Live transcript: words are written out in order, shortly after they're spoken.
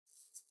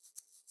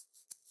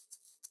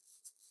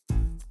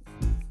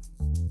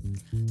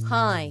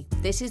Hi,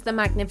 this is the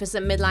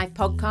Magnificent Midlife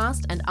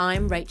Podcast, and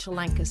I'm Rachel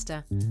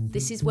Lancaster.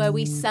 This is where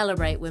we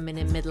celebrate women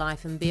in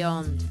midlife and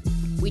beyond.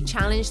 We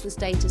challenge the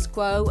status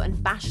quo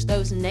and bash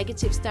those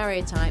negative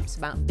stereotypes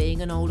about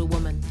being an older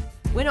woman.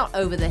 We're not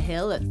over the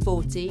hill at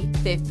 40,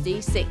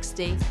 50,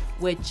 60.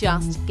 We're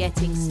just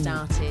getting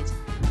started,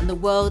 and the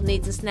world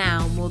needs us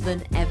now more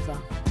than ever.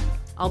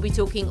 I'll be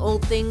talking all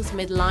things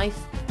midlife,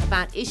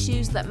 about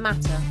issues that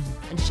matter,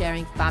 and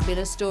sharing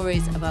fabulous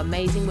stories of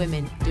amazing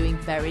women doing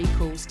very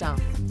cool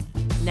stuff.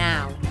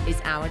 Now is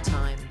our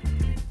time.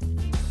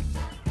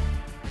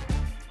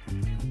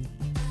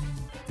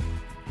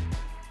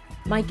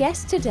 My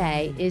guest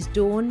today is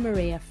Dawn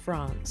Maria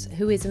France,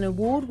 who is an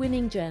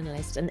award-winning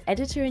journalist and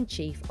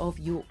editor-in-chief of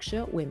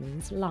Yorkshire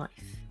Women's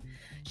Life.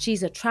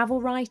 She's a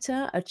travel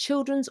writer, a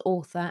children's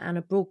author, and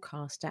a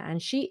broadcaster,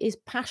 and she is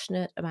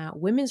passionate about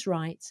women's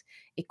rights,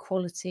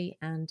 equality,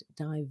 and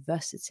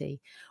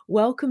diversity.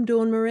 Welcome,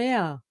 Dawn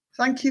Maria.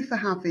 Thank you for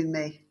having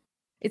me.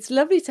 It's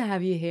lovely to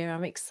have you here.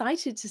 I'm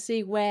excited to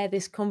see where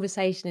this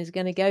conversation is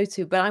going to go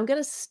to, but I'm going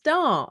to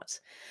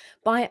start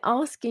by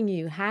asking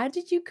you, how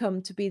did you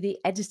come to be the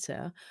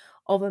editor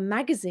of a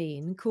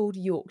magazine called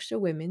Yorkshire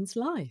Women's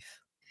Life?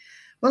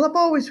 Well, I've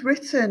always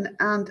written,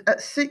 and at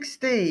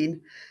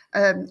 16,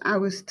 I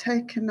was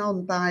taken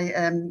on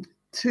by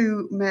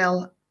two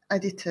male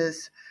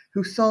editors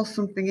who saw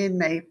something in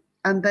me,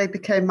 and they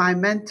became my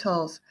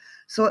mentors.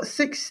 So at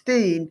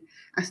 16,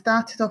 I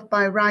started off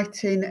by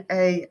writing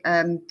a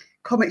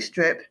comic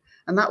strip,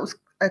 and that was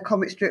a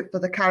comic strip for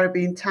the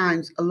Caribbean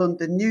Times, a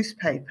London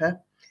newspaper.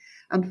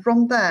 And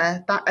from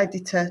there, that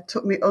editor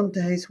took me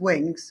under his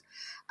wings.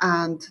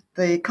 And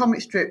the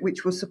comic strip,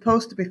 which was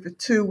supposed to be for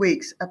 2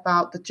 weeks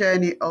about the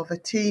journey of a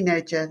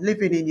teenager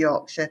living in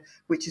Yorkshire,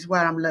 which is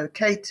where I'm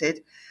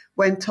located,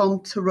 went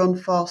on to run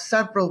for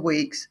several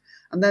weeks.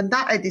 And then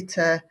that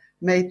editor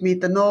made me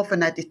the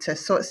Northern editor.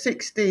 So at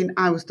 16,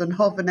 I was the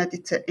Northern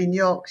editor in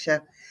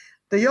Yorkshire.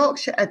 The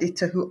Yorkshire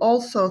editor, who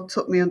also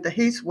took me under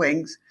his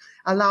wings,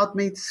 allowed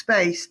me the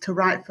space to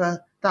write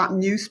for that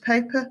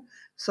newspaper.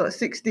 So at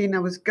 16, I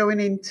was going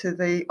into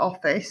the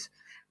office,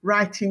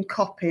 writing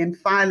copy and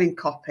filing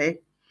copy.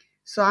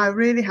 So I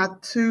really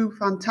had two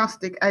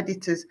fantastic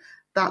editors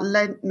that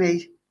lent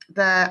me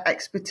their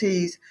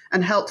expertise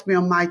and helped me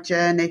on my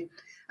journey.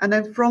 And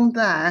then from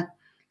there,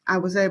 I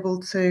was able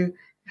to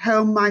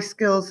hone my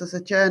skills as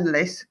a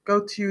journalist,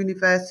 go to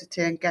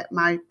university and get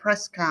my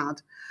press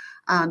card,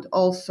 and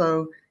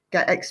also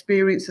get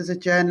experience as a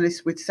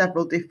journalist with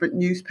several different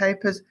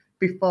newspapers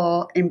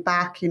before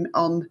embarking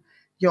on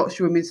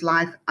Yorkshire Women's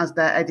Life as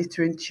their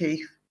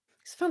editor-in-chief.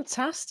 It's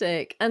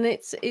fantastic. And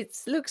it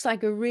looks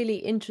like a really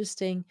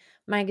interesting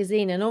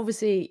magazine. And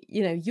obviously,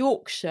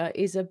 Yorkshire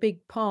is a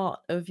big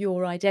part of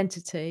your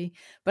identity.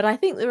 But I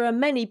think there are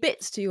many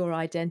bits to your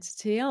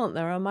identity, aren't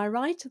there? Am I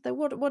right?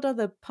 What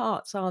other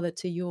parts are there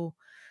to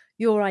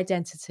your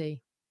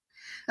identity?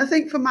 I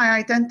think for my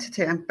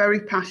identity, I'm very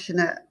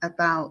passionate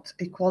about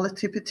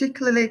equality,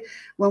 particularly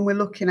when we're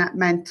looking at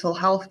mental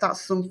health.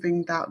 That's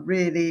something that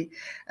really,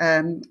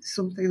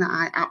 something that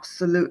I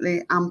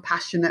absolutely am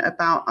passionate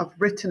about. I've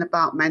written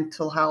about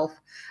mental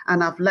health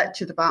and I've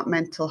lectured about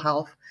mental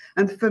health.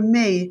 And for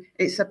me,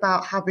 it's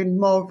about having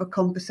more of a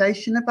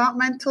conversation about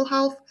mental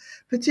health,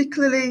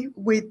 particularly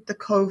with the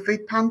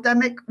COVID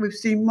pandemic. We've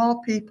seen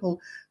more people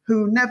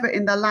who never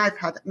in their life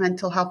had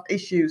mental health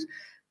issues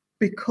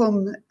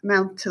become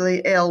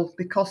mentally ill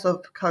because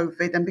of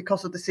COVID and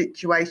because of the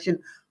situation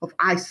of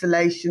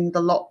isolation,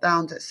 the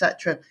lockdowns,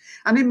 etc.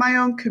 And in my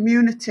own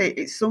community,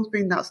 it's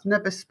something that's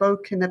never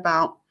spoken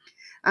about.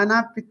 And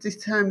I've been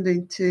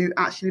determined to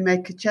actually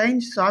make a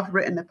change. So I've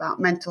written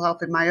about mental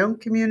health in my own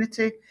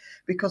community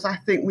because I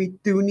think we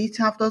do need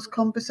to have those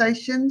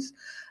conversations.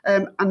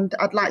 And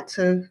I'd like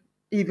to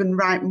even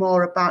write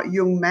more about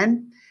young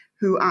men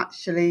who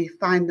actually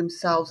find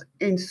themselves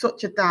in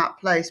such a dark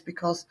place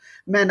because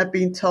men are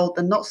being told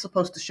they're not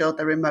supposed to show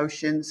their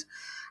emotions.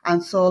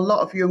 And so a lot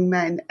of young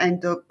men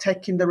end up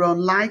taking their own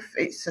life.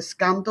 It's a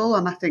scandal,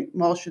 and I think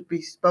more should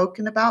be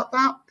spoken about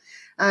that.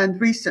 And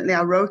recently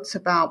I wrote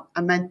about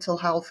a mental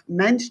health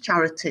men's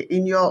charity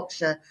in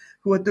Yorkshire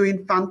who are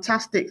doing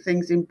fantastic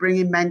things in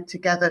bringing men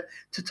together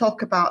to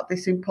talk about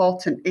this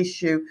important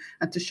issue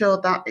and to show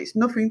that it's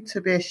nothing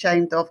to be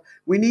ashamed of.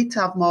 We need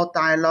to have more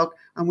dialogue,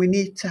 and we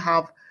need to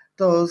have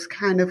those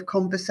kind of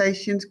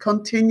conversations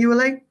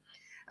continually,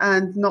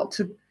 and not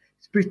to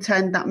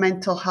pretend that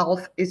mental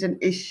health is an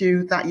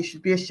issue that you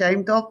should be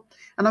ashamed of.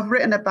 And I've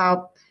written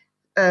about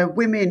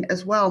women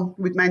as well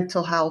with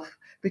mental health,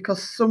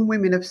 because some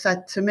women have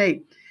said to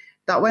me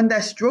that when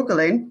they're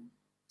struggling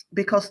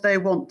because they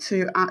want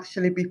to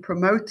actually be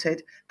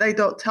promoted, they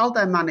don't tell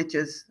their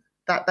managers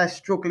that they're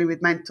struggling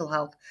with mental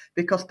health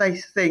because they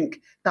think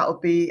that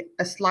would be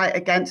a slight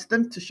against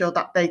them to show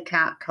that they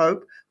can't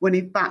cope, when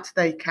in fact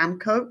they can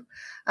cope.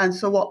 And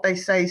so what they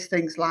say is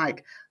things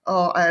like,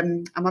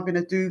 I'm having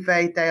a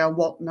duvet day or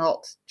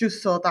whatnot,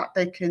 just so that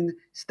they can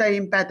stay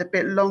in bed a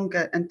bit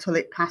longer until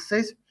it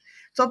passes.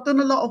 So I've done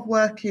a lot of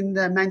work in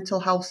the mental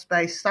health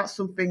space. That's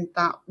something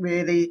that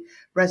really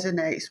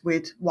resonates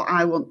with what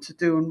I want to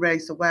do and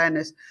raise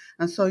awareness.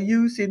 And so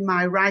using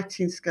my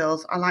writing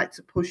skills, I like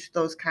to push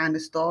those kind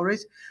of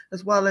stories,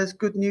 as well as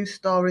good news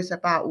stories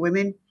about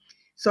women.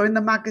 So in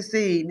the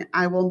magazine,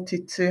 I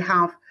wanted to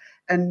have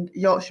an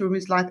Yorkshire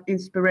Women's Life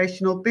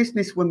inspirational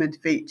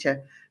businesswoman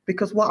feature,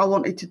 because what I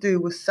wanted to do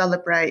was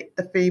celebrate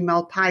the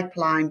female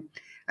pipeline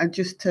and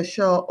just to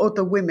show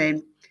other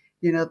women,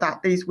 that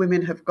these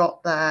women have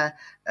got their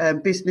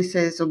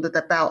businesses under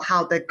their belt,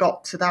 how they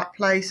got to that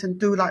place, and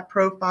do like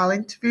profile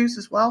interviews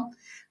as well.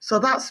 So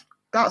that's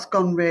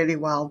gone really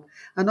well.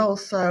 And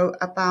also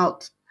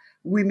about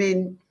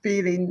women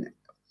feeling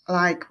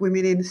like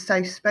women in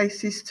safe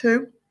spaces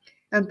too,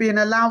 and being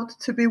allowed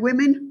to be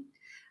women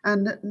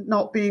and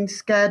not being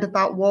scared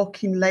about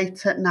walking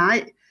late at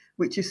night,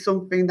 which is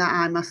something that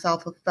I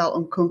myself have felt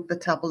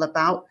uncomfortable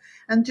about,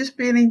 and just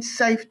feeling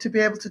safe to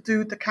be able to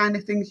do the kind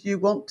of things you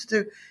want to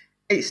do.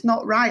 It's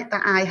not right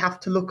that I have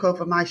to look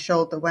over my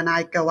shoulder when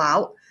I go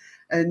out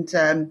and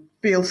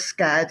feel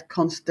scared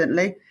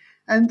constantly.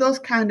 And those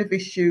kind of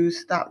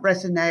issues that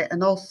resonate.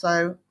 And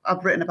also,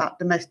 I've written about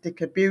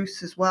domestic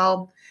abuse as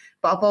well,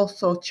 but I've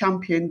also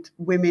championed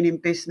women in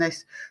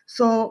business.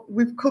 So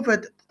we've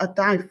covered a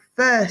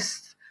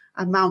diverse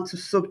amount of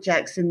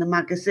subjects in the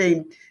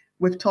magazine.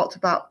 We've talked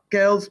about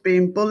girls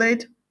being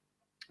bullied.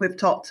 We've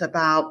talked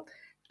about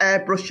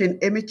airbrushing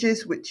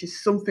images, which is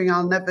something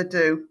I'll never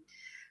do.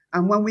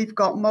 And when we've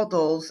got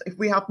models, if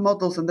we have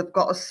models and they've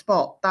got a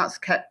spot, that's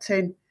kept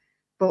in.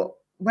 But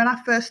when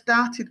I first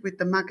started with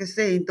the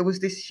magazine, there was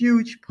this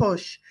huge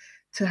push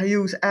to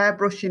use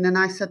airbrushing, and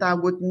I said I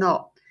would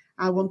not.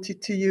 I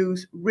wanted to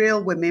use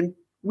real women,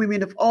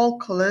 women of all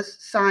colours,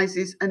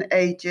 sizes and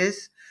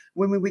ages,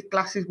 women with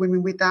glasses,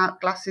 women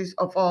without glasses,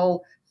 of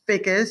all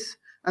figures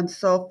and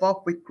so forth,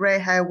 with grey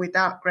hair,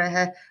 without grey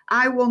hair.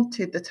 I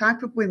wanted the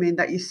type of women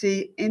that you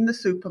see in the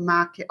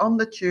supermarket, on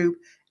the tube,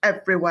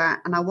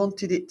 everywhere, and I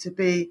wanted it to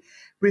be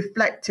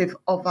reflective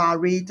of our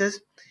readers.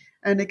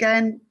 And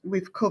again,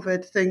 we've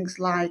covered things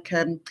like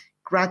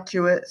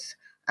graduates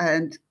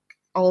and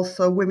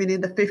also women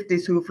in the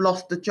 50s who have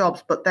lost their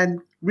jobs but then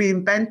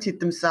reinvented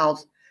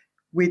themselves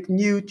with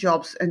new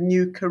jobs and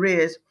new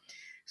careers.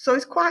 So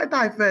it's quite a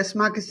diverse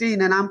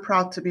magazine, and I'm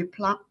proud to be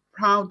part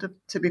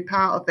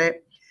of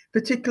it,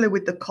 particularly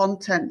with the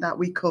content that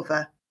we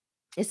cover.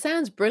 It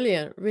sounds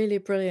brilliant, really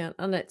brilliant.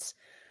 And it's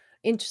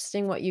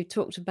interesting what you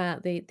talked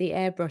about, the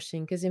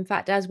airbrushing, because in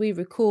fact, as we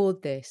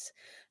record this,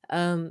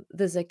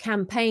 there's a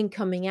campaign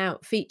coming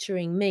out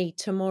featuring me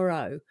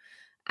tomorrow,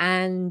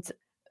 and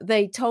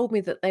they told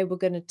me that they were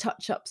going to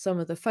touch up some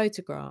of the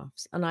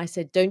photographs, and I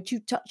said, don't you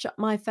touch up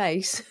my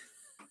face.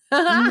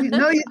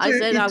 No, you I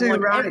said, you I do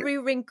want right. every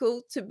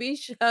wrinkle to be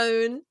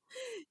shown.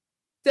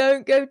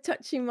 Don't go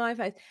touching my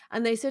face.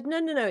 And they said,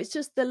 no, it's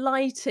just the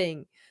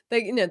lighting,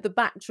 the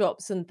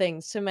backdrops and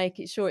things to make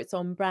it sure it's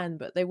on brand,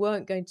 but they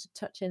weren't going to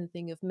touch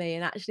anything of me.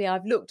 And actually,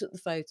 I've looked at the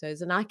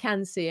photos and I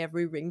can see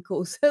every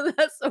wrinkle, so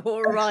that's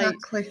all right.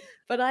 Exactly.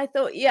 But I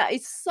thought, yeah,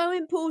 it's so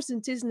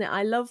important, isn't it?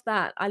 I love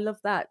that.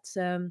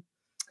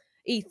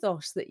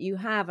 Ethos that you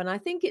have. And I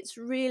think it's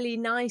really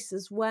nice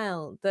as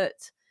well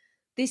that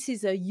this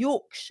is a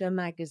Yorkshire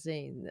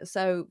magazine.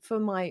 So for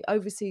my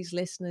overseas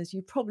listeners,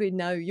 you probably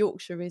know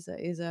Yorkshire is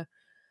a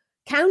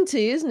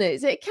county, isn't it?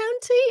 Is it a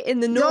county in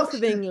the north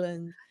of Yorkshire.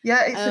 England?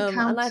 Yeah, it's a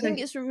And I think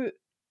county.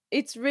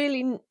 it's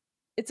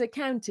a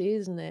county,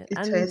 isn't it?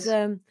 It is.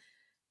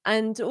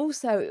 And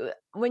also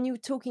when you were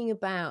talking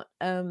about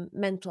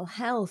mental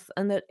health,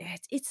 and that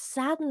it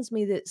saddens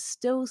me that it's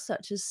still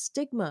such a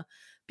stigma,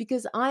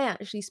 because I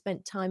actually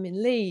spent time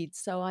in Leeds,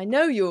 so I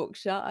know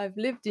Yorkshire. I've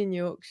lived in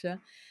Yorkshire.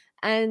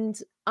 And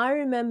I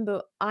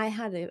remember I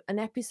had an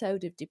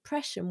episode of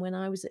depression when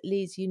I was at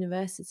Leeds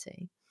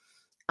University,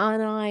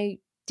 and I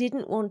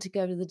didn't want to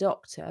go to the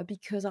doctor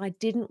because I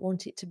didn't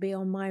want it to be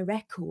on my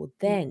record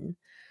then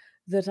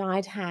that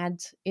I'd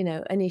had,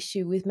 an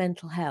issue with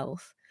mental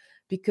health,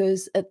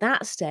 because at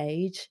that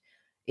stage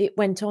it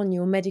went on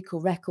your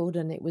medical record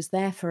and it was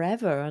there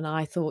forever. And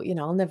I thought,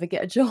 I'll never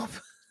get a job.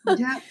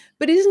 Yeah.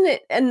 But isn't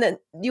it? And then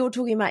you're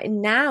talking about it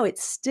now,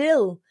 it's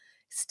still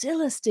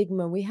a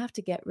stigma. We have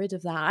to get rid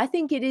of that. I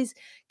think it is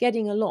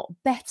getting a lot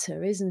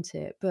better, isn't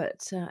it?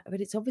 But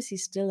it's obviously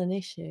still an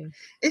issue.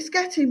 It's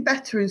getting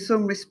better in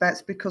some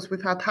respects because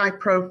we've had high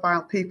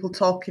profile people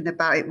talking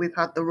about it. We've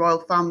had the royal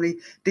family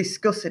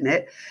discussing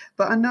it.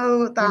 But I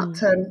know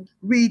that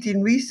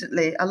reading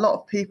recently, a lot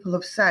of people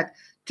have said,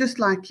 just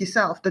like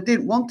yourself, they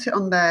didn't want it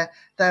on their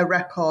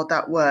record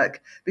at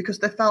work because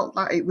they felt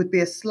like it would be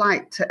a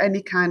slight to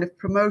any kind of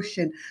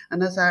promotion.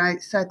 And as I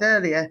said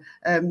earlier,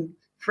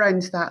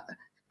 friends that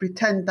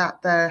pretend that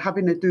they're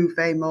having a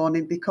duvet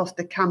morning because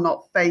they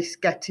cannot face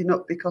getting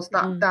up because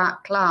that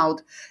dark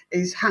cloud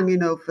is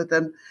hanging over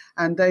them,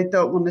 and they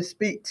don't want to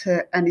speak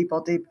to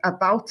anybody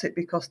about it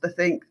because they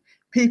think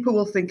people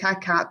will think I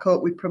can't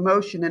cope with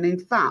promotion. And in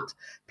fact,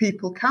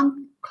 people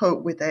can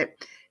cope with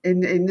it.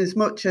 In as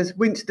much as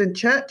Winston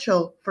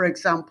Churchill, for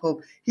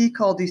example, he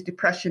called his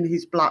depression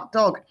his black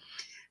dog.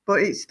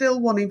 but it's still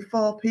 1 in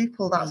 4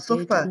 people that He did,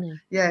 suffer,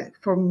 didn't he?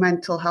 from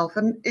mental health.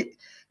 And it,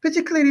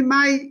 particularly in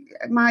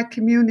my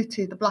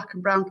community, the Black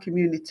and Brown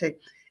community,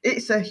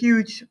 it's a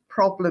huge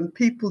problem.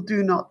 People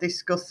do not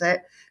discuss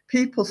it.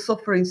 People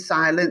suffer in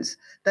silence.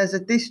 There's a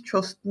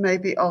distrust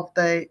maybe of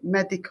the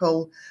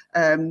medical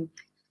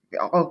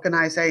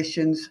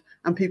organisations,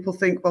 and people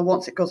think, well,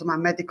 once it goes on my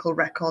medical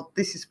record,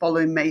 this is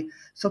following me.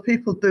 So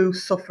people do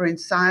suffer in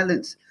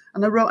silence.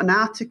 And I wrote an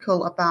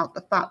article about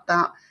the fact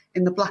that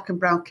in the Black and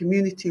Brown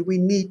community, we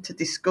need to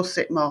discuss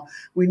it more.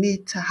 We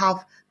need to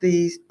have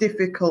these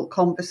difficult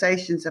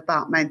conversations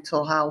about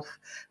mental health,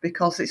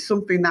 because it's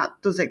something that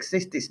does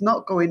exist. It's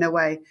not going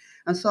away.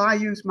 And so I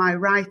use my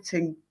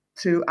writing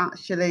to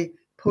actually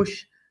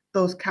push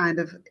those kind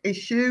of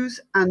issues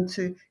and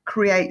to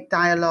create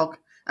dialogue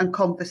and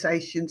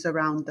conversations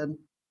around them.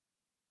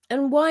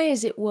 And why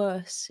is it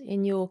worse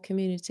in your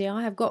community?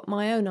 I have got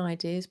my own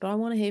ideas, but I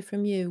want to hear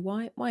from you.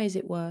 Why is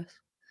it worse?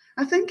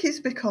 I think it's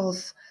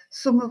because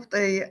some of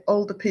the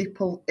older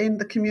people in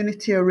the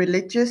community are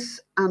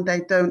religious and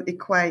they don't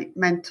equate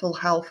mental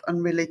health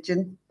and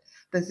religion.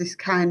 There's this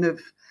kind of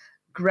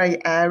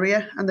grey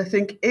area, and they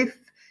think if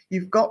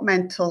you've got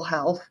mental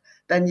health,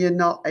 then you're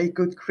not a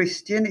good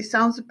Christian. It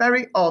sounds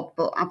very odd,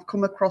 but I've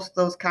come across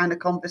those kind of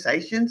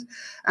conversations,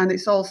 and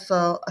it's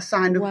also a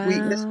sign of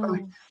weakness. Wow.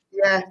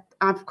 Yeah,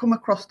 I've come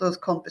across those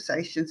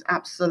conversations,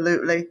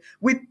 absolutely,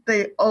 with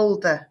the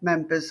older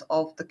members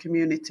of the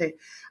community.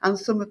 And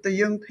some of the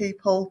young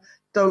people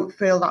don't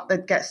feel that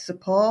they'd get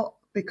support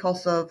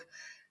because of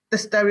the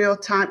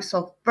stereotypes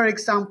of, for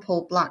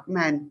example, Black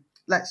men.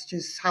 Let's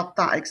just have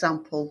that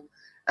example,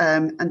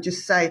 and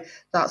just say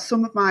that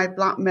some of my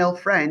Black male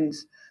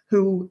friends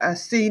who are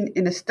seen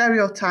in a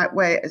stereotype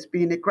way as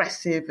being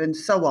aggressive and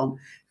so on,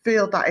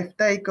 feel that if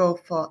they go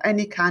for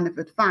any kind of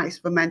advice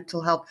for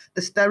mental health,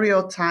 the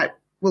stereotype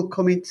will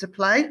come into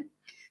play.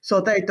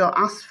 So they don't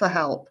ask for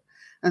help.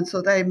 And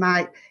so they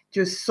might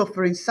just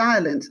suffer in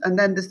silence. And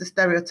then there's the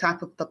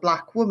stereotype of the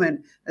Black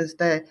woman as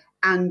the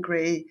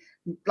angry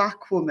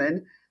Black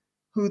woman,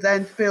 who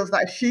then feels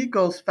that if she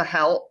goes for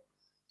help,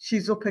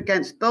 she's up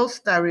against those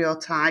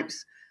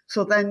stereotypes.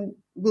 So then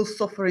we'll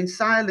suffer in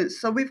silence.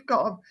 So we've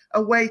got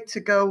a way to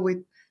go with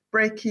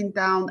breaking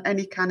down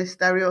any kind of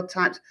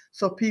stereotypes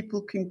so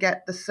people can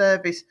get the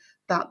service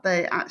that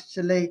they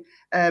actually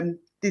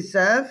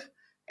deserve,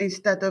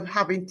 instead of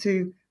having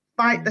to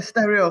fight the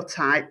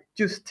stereotype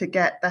just to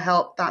get the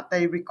help that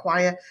they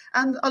require.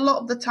 And a lot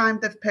of the time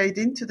they've paid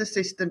into the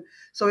system.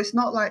 So it's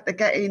not like they're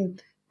getting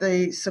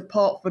the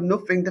support for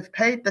nothing. They've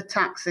paid the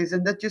taxes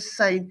and they're just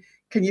saying,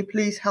 can you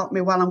please help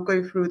me while I'm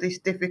going through this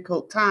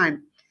difficult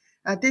time?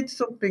 I did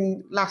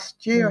something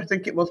last year, I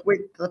think it was, with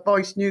the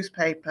Voice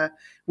newspaper,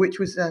 which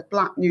was a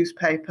Black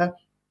newspaper,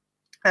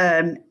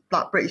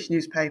 Black British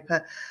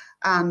newspaper.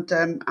 And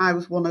I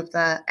was one of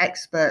their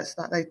experts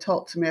that they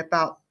talked to me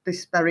about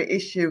this very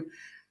issue.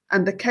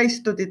 And the case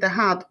study they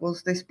had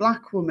was this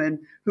Black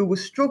woman who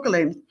was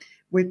struggling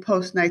with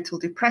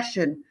postnatal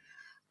depression.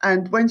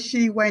 And when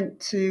she went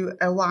to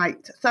a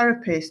white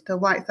therapist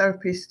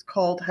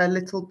called her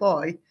little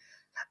boy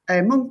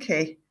a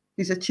monkey.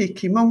 He's a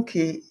cheeky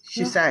monkey,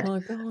 she said. My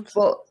God.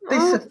 But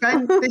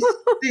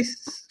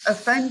this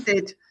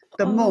offended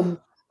the mum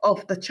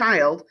of the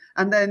child.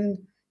 And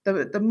then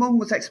the mum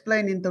was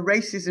explaining the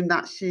racism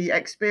that she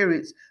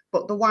experienced,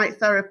 but the white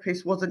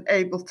therapist wasn't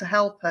able to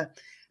help her.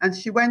 And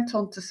she went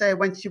on to say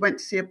when she went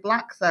to see a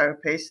Black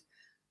therapist,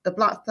 the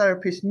Black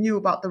therapist knew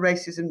about the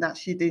racism that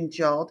she'd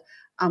endured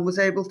and was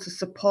able to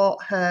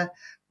support her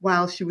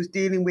while she was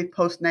dealing with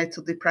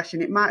postnatal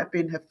depression. It might have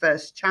been her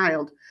first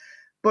child.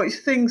 But it's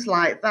things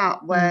like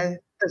that where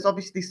there's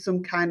obviously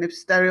some kind of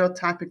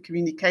stereotype and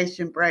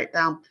communication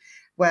breakdown,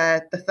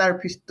 where the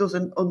therapist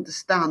doesn't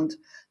understand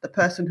the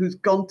person who's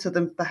gone to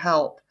them for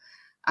help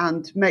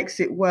and makes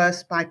it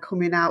worse by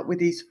coming out with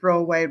these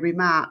throwaway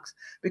remarks,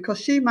 because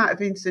she might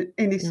have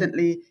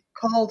innocently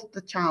called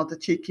the child a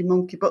cheeky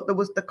monkey, but there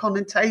was the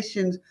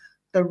connotations,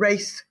 the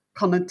race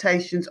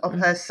connotations of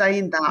her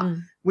saying that,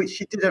 which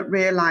she didn't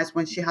realise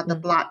when she had the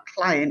Black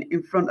client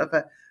in front of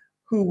her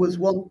who was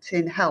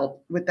wanting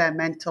help with their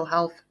mental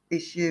health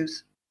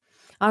issues.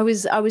 I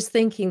was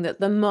thinking that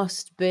there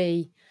must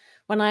be,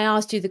 when I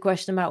asked you the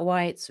question about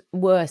why it's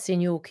worse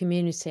in your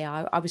community,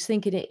 I was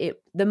thinking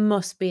there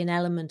must be an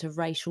element of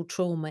racial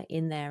trauma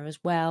in there as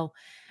well,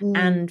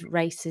 and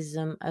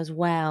racism as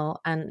well,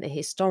 and the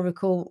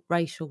historical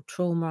racial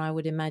trauma, I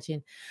would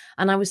imagine.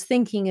 And I was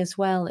thinking as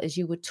well, as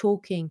you were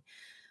talking,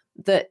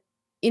 that,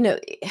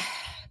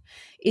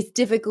 it's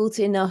difficult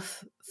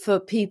enough for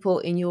people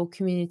in your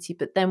community,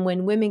 but then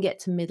when women get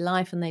to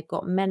midlife and they've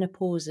got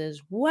menopause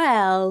as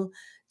well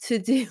to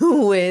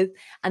deal with,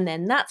 and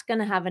then that's going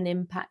to have an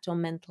impact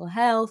on mental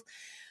health.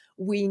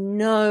 We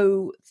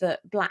know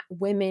that Black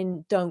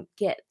women don't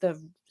get the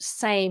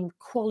same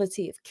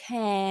quality of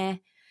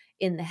care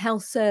in the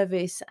health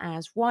service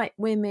as white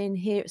women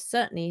here,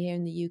 certainly here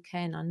in the UK,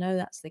 and I know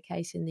that's the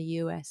case in the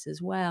US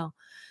as well.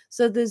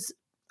 So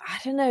I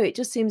don't know, it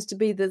just seems to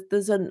be that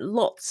there's a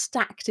lot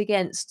stacked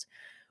against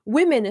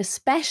women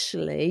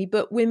especially,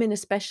 but women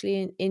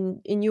especially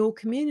in your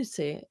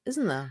community,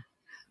 isn't there?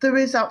 There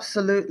is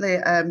absolutely.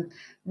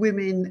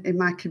 Women in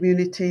my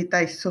community,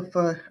 they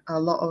suffer a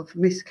lot of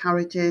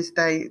miscarriages.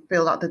 They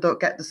feel that they don't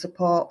get the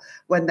support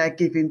when they're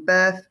giving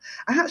birth.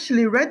 I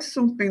actually read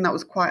something that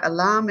was quite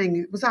alarming.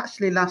 It was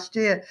actually last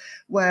year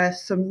where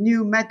some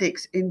new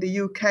medics in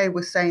the UK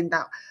were saying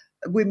that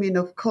women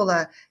of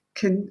colour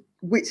can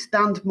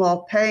withstand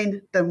more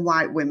pain than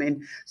white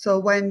women. So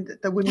when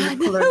the women I of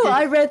colour know. give,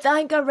 I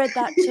think I read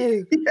that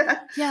too. yeah,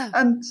 Yeah.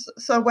 and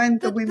so when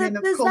the women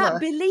of There's that colour.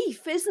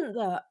 belief, isn't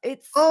there?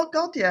 It's Oh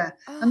God, yeah.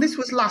 And oh,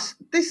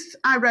 this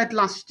I read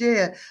last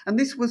year, and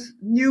this was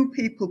new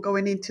people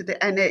going into the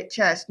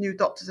NHS, new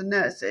doctors and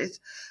nurses,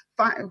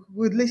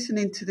 were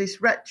listening to this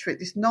rhetoric,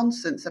 this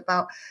nonsense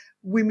about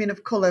women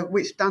of colour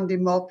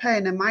withstanding more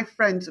pain. And my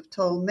friends have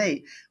told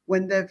me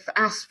when they've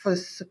asked for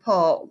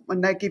support when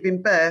they're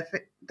giving birth,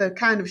 they're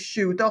kind of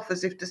shooed off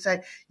as if to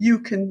say you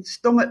can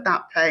stomach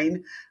that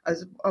pain,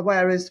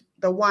 whereas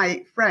the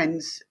white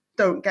friends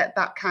don't get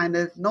that kind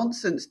of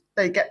nonsense.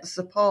 They get the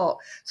support.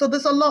 So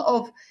there's a lot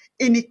of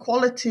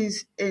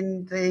inequalities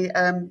in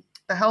the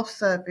health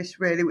service,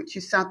 really, which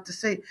is sad to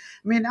see.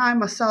 I mean, I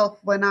myself,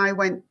 when I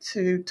went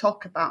to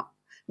talk about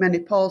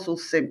menopausal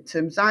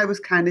symptoms, I was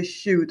kind of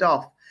shooed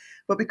off.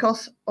 But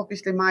because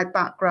obviously my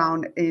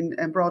background in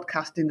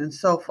broadcasting and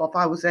so forth,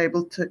 I was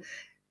able to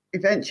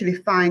eventually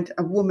find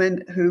a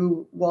woman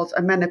who was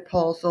a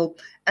menopausal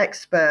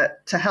expert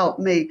to help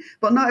me.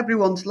 But not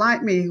everyone's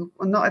like me,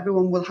 and not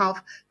everyone will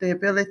have the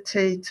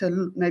ability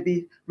to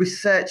maybe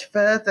research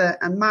further.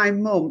 And my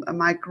mum and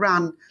my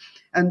gran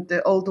and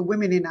the older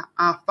women in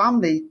our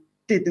family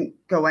didn't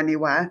go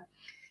anywhere.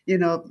 You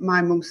know,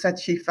 my mum said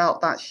she felt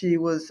that she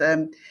was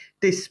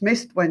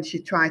dismissed when she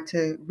tried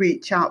to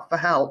reach out for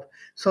help.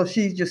 So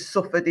she just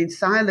suffered in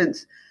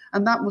silence.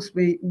 And that must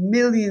be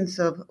millions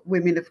of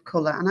women of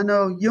colour. And I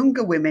know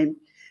younger women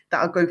that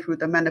are going through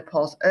the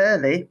menopause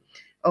early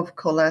of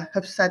colour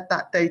have said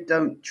that they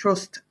don't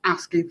trust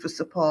asking for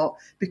support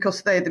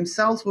because they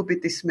themselves will be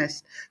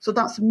dismissed. So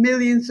that's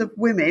millions of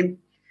women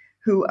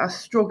who are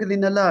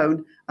struggling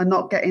alone and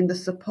not getting the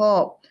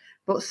support.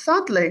 But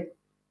sadly,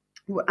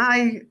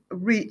 I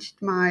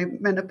reached my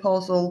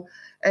menopausal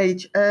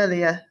age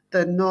earlier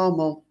than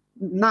normal.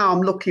 Now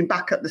I'm looking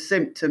back at the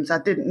symptoms. I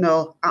didn't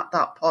know at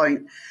that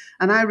point.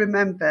 And I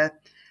remember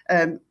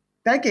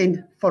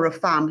begging for a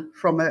fan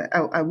from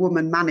a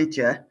woman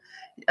manager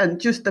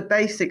and just the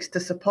basics to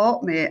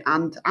support me.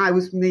 And I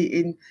was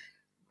meeting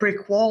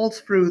brick walls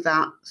through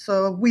that.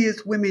 So we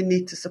as women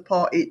need to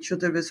support each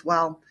other as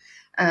well.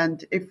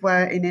 And if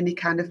we're in any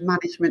kind of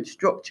management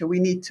structure, we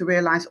need to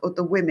realise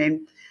other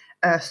women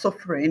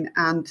suffering,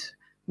 and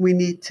we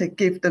need to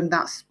give them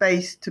that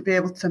space to be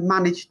able to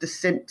manage the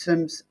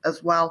symptoms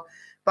as well.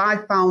 But I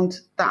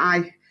found that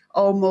I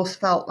almost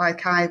felt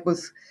like I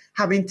was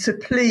having to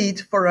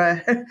plead for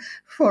a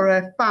for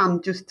a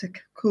fan just to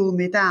cool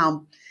me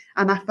down,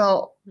 and I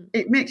felt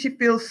it makes you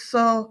feel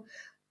so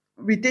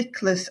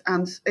ridiculous,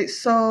 and it's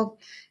so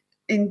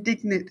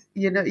indignant.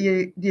 You know,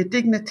 your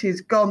dignity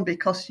is gone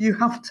because you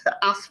have to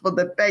ask for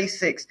the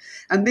basics,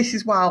 and this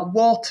is while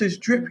water's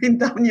dripping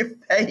down your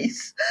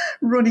face,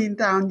 running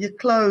down your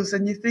clothes,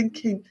 and you're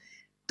thinking,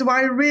 do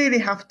I really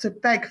have to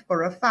beg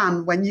for a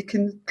fan when you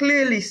can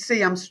clearly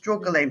see I'm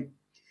struggling?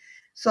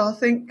 So I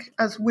think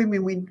as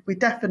women, we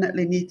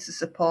definitely need to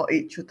support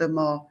each other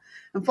more.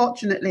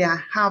 Unfortunately, I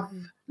have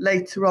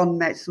later on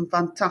met some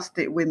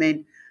fantastic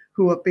women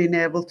who have been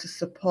able to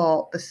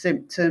support the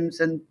symptoms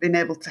and been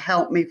able to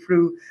help me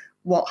through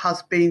what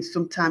has been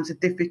sometimes a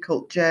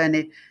difficult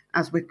journey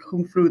as we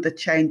come through the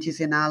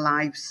changes in our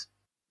lives.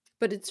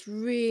 but it's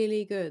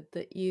really good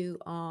that you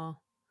are,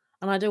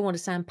 and I don't want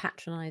to sound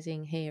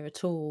patronizing here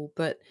at all,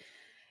 but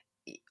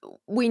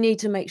we need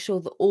to make sure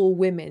that all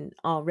women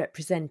are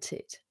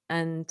represented.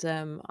 And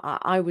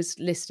I was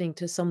listening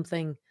to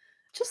something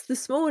just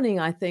this morning.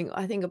 I think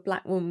a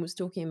black woman was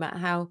talking about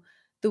how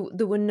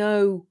there were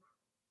no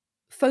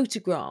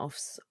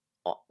photographs.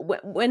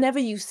 Whenever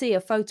you see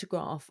a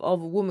photograph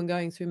of a woman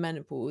going through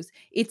menopause,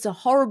 it's a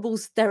horrible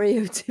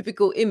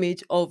stereotypical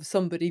image of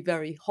somebody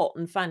very hot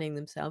and fanning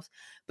themselves,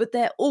 but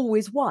they're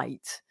always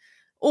white.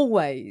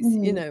 Always,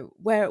 Mm.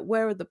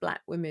 where are the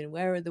black women?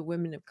 Where are the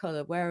women of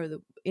color? Where are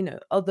the,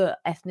 other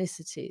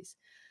ethnicities?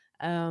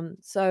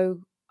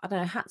 So I don't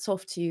know, hats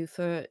off to you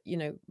for,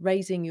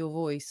 raising your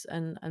voice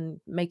and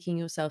making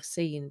yourself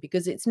seen,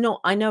 because it's not,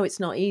 I know it's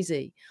not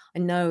easy. I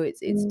know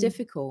it's Mm.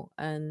 difficult,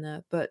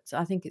 and but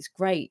I think it's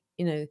great,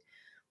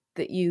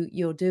 that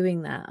you're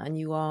doing that, and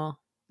you are,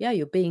 yeah,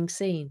 you're being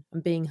seen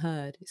and being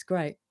heard. It's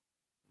great.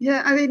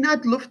 Yeah, I mean,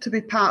 I'd love to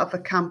be part of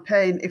a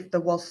campaign if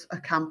there was a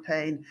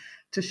campaign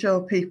to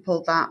show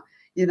people that,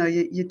 you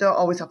don't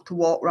always have to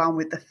walk around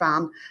with the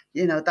fan,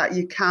 that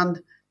you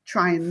can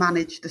try and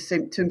manage the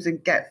symptoms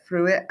and get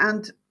through it.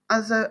 And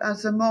as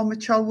a more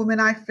mature woman,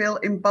 I feel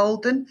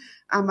emboldened.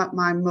 I'm at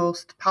my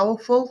most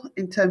powerful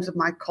in terms of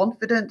my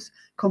confidence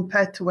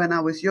compared to when I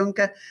was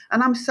younger.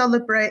 And I'm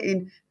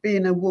celebrating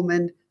being a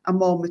woman, a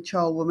more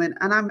mature woman.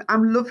 And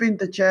I'm loving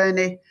the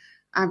journey.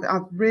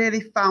 I've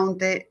really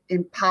found it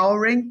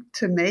empowering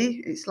to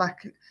me. It's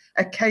like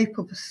a cape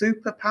of a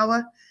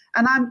superpower.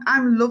 And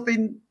I'm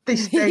loving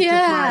this stage of my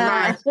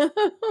Yeah. life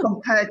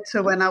compared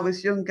to when I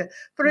was younger.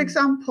 For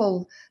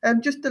example,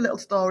 just a little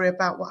story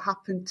about what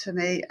happened to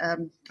me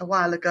a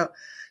while ago.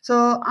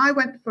 So I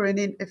went for an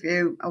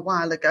interview a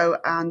while ago,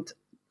 and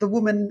the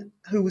woman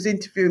who was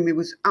interviewing me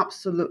was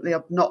absolutely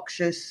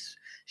obnoxious,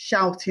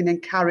 shouting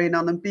and carrying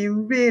on and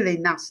being really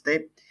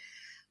nasty.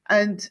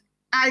 And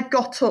I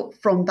got up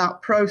from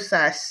that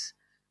process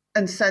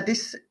and said,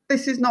 this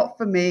is not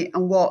for me,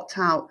 and walked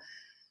out.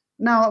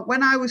 Now,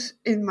 when I was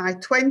in my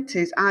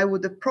 20s, I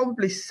would have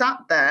probably sat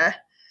there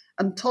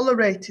and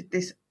tolerated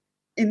this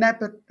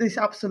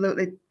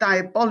absolutely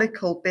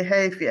diabolical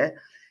behaviour.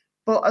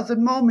 But as a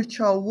more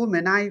mature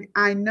woman,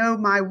 I know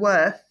my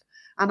worth,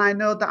 and I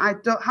know that I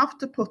don't have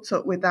to put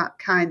up with that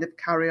kind of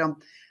carry on.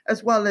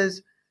 As well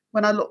as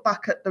when I look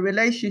back at the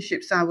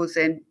relationships I was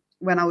in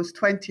when I was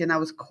 20 and I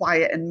was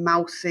quiet and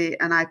mousy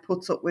and I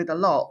put up with a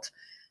lot,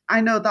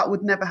 I know that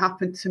would never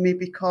happen to me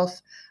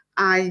because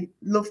I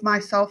love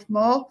myself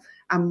more.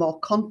 I'm more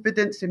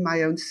confident in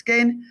my own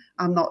skin.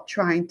 I'm not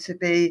trying to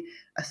be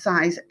a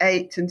size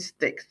 8 and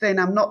stick thin.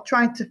 I'm not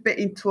trying to fit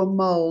into a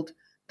mold.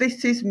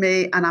 This is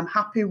me, and I'm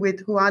happy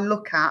with who I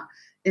look at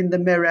in the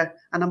mirror.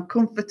 And I'm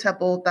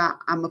comfortable that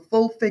I'm a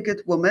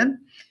full-figured woman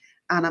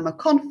and I'm a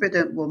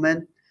confident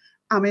woman.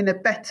 I'm in a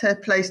better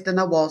place than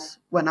I was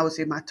when I was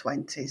in my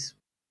 20s.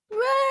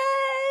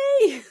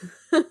 Hooray!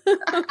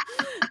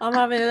 I'm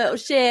having a little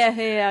share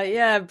here.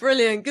 Yeah,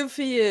 brilliant. Good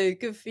for you.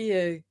 Good for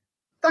you.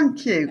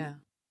 Thank you. Yeah.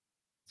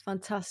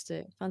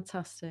 Fantastic.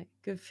 Fantastic.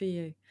 Good for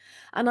you.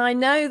 And I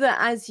know that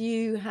as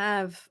you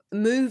have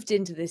moved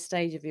into this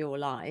stage of your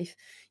life,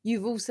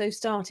 you've also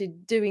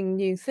started doing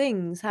new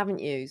things, haven't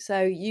you?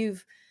 So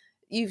you've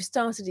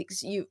started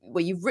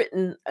you've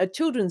written a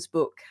children's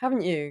book,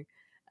 haven't you?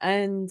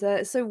 And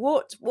so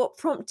what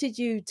prompted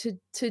you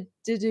to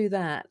do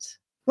that?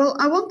 Well,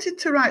 I wanted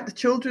to write the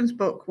children's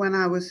book when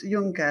I was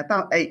younger,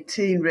 about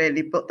 18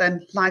 really, but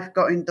then life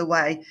got in the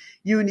way,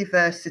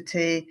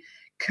 university,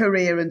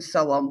 career and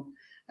so on.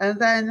 And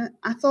then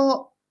I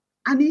thought,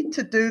 I need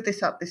to do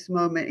this at this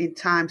moment in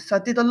time. So I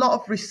did a lot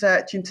of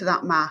research into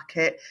that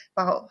market,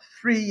 about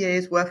 3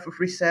 years worth of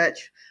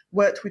research,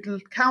 worked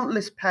with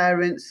countless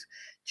parents,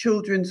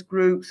 children's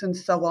groups and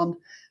so on.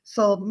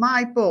 So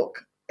my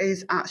book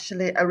is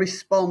actually a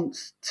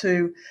response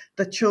to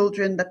the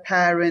children, the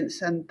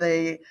parents and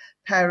the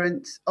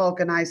parents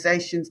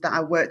organisations that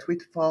I worked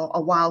with for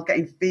a while,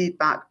 getting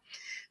feedback.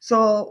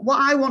 So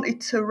what I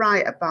wanted to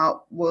write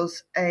about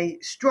was a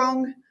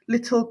strong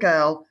little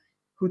girl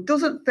who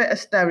doesn't fit a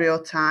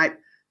stereotype,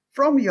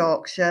 from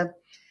Yorkshire,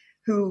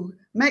 who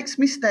makes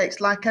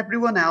mistakes like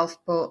everyone else,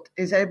 but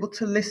is able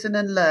to listen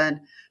and learn.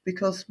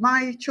 Because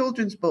my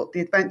children's book, The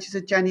Adventures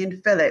of Jenny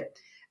and Philip,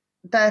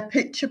 they're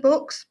picture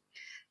books.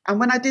 And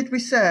when I did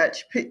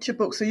research, picture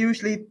books are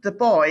usually the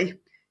boy,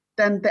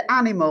 then the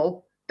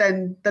animal,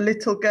 then the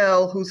little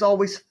girl who's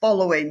always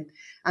following.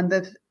 And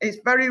it's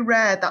very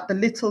rare that the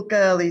little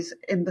girl is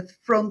in the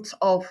front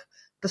of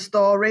the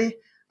story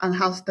and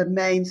has the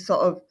main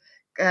sort of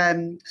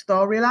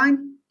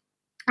storyline.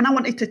 And I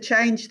wanted to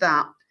change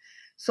that.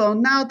 So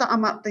now that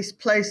I'm at this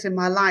place in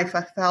my life,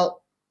 I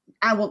felt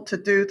I want to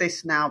do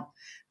this now,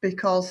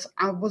 because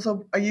I was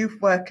a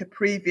youth worker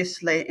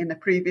previously in a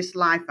previous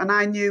life. And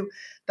I knew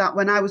that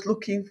when I was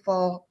looking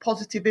for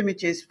positive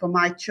images for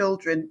my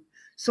children,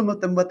 some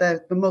of them were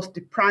the most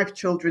deprived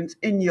children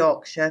in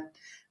Yorkshire.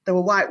 They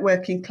were white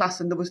working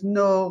class and there was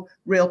no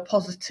real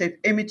positive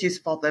images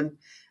for them.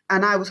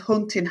 And I was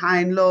hunting high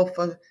and low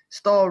for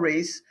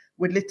stories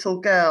with little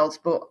girls,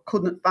 but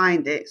couldn't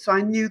find it. So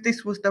I knew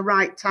this was the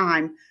right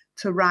time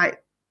to write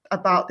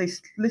about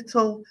this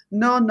little,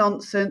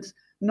 no-nonsense,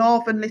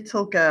 northern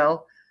little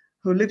girl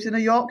who lives in a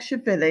Yorkshire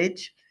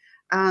village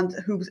and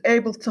who was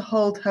able to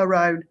hold her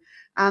own.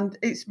 And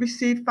it's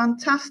received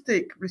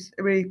fantastic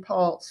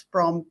reports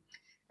from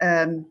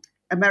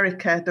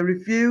America. The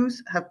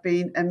reviews have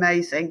been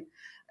amazing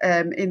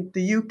in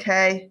the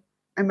UK,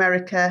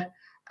 America,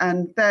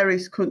 and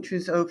various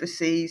countries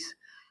overseas.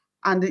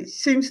 And it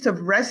seems to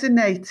have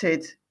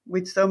resonated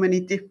with so many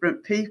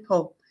different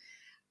people.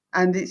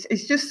 And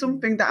it's just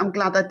something that I'm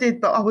glad I did.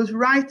 But I was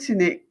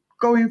writing it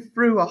going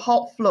through a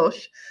hot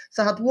flush.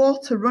 So I had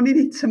water running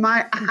into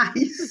my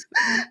eyes,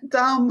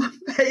 down my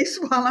face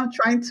while I'm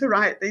trying to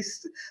write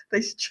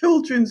this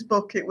children's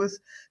book. It was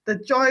the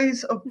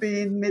joys of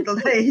being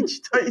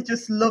middle-aged. You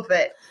just love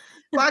it.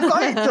 But I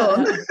got it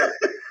done.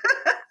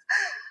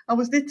 I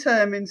was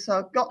determined. So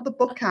I got the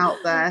book out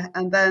there,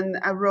 and then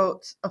I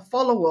wrote a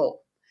follow-up,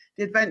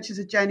 The Adventures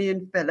of Jenny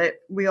and Philip,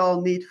 We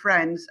All Need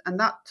Friends. And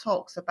that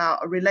talks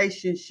about a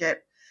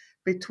relationship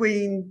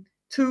between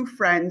two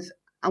friends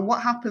and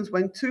what happens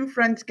when two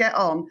friends get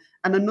on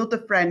and another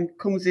friend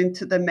comes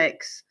into the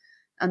mix,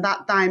 and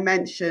that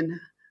dimension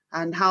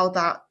and how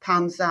that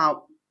pans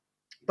out.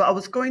 But I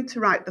was going to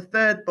write the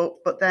third book,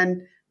 but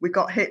then we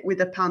got hit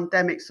with a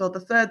pandemic. So the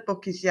third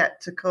book is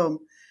yet to come,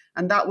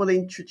 and that will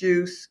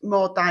introduce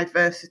more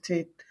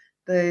diversity,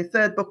 The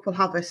third book will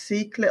have a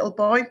Sikh little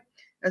boy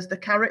as the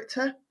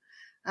character,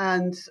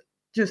 and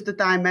just the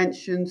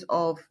dimensions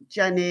of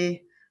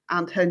Jenny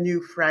and her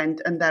new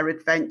friend and their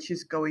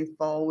adventures going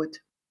forward.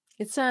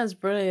 It sounds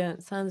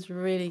brilliant. Sounds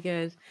really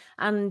good.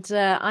 And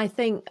I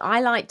think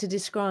I like to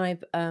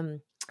describe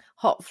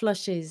hot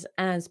flushes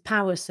as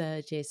power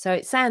surges. So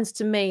it sounds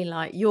to me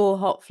like your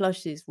hot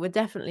flushes were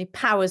definitely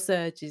power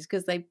surges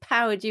because they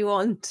powered you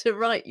on to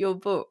write your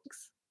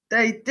books.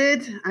 They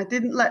did. I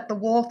didn't let the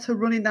water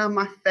running down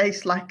my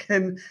face like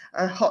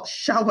a hot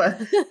shower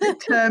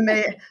deter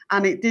me,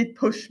 and it did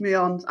push me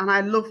on. And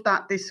I love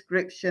that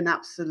description.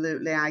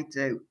 Absolutely, I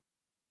do.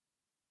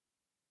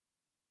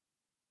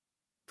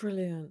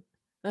 Brilliant.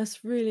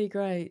 That's really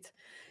great.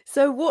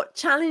 So what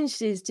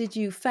challenges did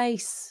you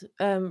face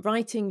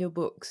writing your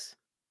books?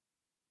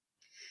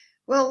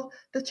 Well,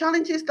 the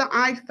challenges that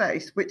I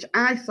faced, which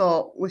I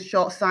thought was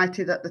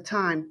short-sighted at the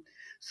time.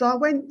 So I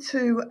went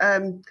to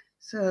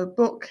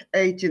book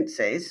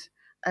agencies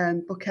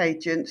and book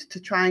agents to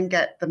try and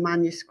get the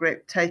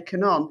manuscript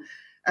taken on.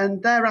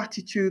 And their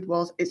attitude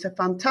was, it's a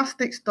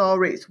fantastic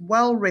story, it's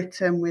well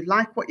written, we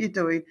like what you're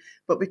doing,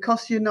 but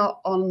because you're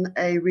not on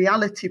a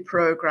reality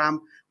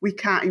program, we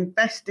can't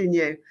invest in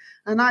you.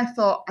 And I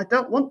thought, I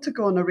don't want to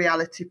go on a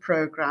reality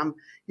program.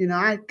 You know,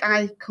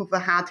 I cover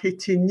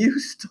hard-hitting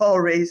news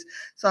stories,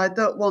 so I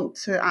don't want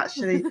to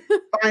actually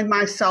find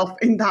myself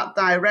in that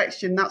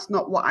direction. That's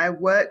not what I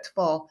worked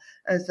for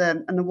as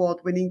an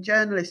award-winning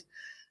journalist.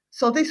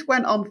 So this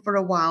went on for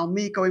a while,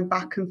 me going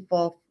back and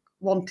forth,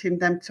 wanting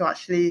them to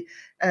actually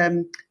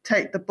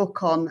take the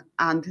book on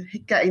and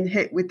getting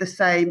hit with the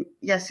same,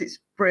 yes, it's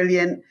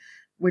brilliant,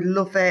 we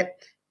love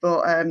it,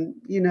 but,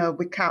 you know,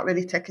 we can't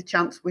really take a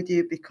chance with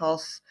you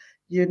because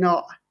you're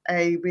not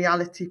a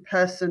reality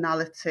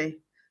personality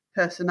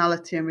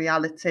and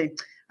reality.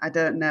 I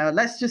don't know.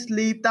 Let's just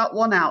leave that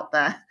one out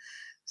there.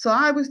 So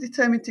I was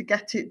determined to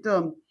get it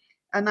done.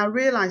 And I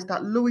realised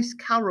that Lewis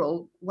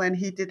Carroll, when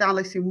he did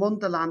Alice in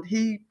Wonderland,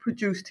 he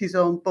produced his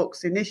own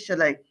books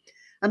initially.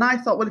 And I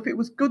thought, well, if it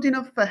was good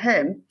enough for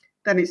him,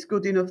 then it's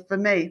good enough for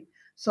me.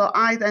 So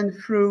I then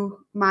threw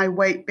my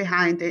weight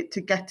behind it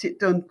to get it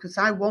done because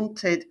I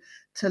wanted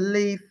to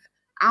leave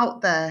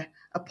out there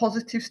a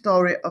positive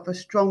story of a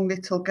strong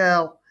little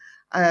girl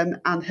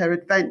and her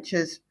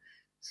adventures.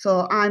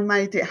 So I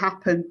made it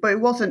happen, but it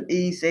wasn't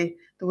easy.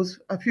 There was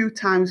a few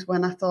times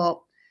when I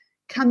thought,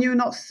 can you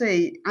not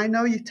see? I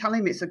know you're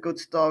telling me it's a good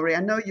story.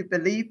 I know you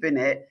believe in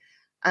it.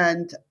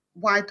 And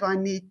why do I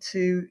need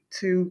to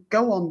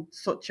go on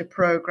such a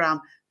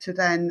program to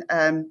then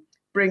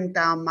bring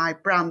down my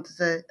brand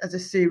as a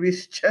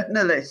serious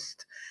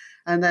journalist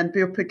and then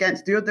be up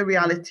against the other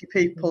reality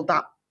people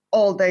that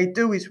all they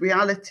do is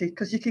reality?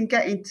 Because you can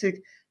get into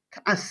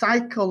a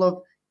cycle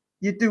of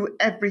you do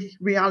every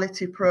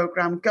reality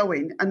program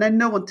going and then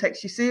no one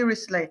takes you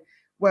seriously.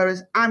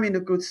 Whereas I'm in a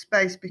good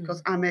space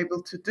because I'm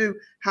able to do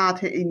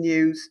hard-hitting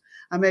news.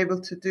 I'm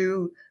able to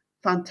do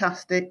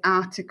fantastic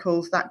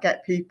articles that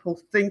get people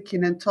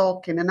thinking and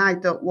talking, and I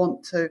don't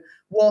want to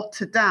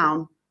water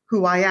down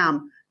who I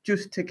am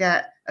just to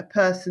get a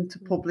person to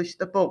publish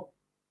the book.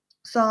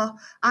 So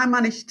I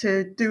managed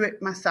to do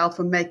it myself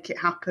and make it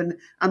happen,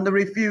 and the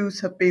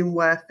reviews have been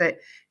worth it.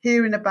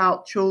 Hearing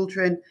about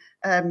children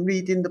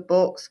reading the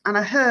books, and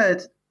I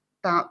heard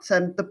that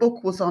the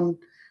book was on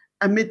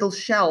a middle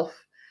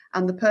shelf,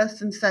 and the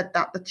person said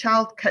that the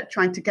child kept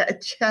trying to get a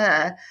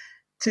chair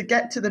to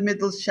get to the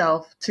middle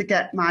shelf to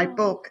get my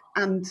book.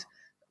 And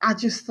I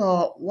just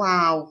thought,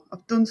 wow,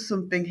 I've done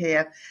something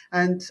here.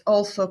 And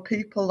also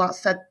people that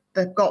said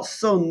they've got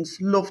sons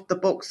loved the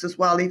books as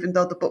well, even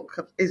though the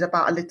book is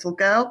about a little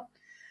girl.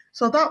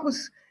 So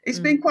it's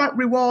been quite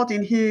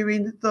rewarding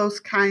hearing those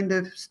kind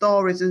of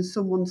stories. And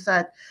someone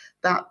said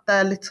that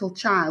their little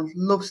child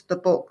loves the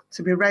book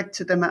to be read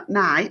to them at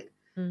night.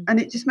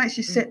 And it just makes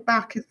you sit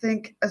back and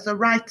think, as a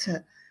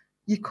writer,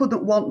 you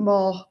couldn't want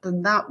more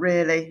than that,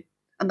 really,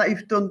 and that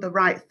you've done the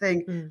right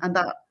thing, and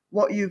that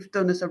what you've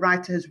done as a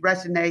writer has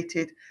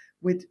resonated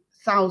with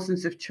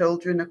thousands of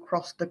children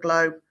across the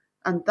globe.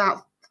 And that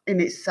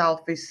in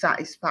itself is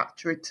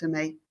satisfactory to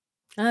me.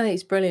 I think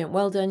it's brilliant.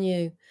 Well done,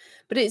 you.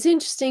 But it's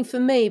interesting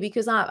for me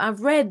because I've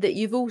read that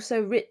you've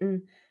also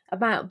written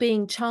about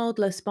being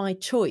childless by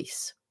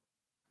choice.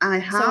 I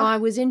have. So I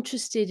was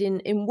interested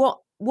in what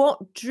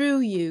drew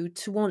you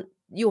to want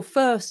your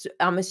first,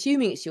 I'm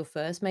assuming it's your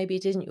first, maybe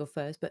it isn't your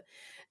first, but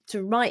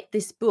to write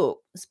this book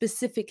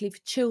specifically for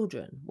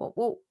children.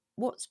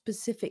 What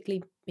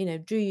specifically,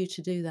 drew you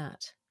to do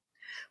that?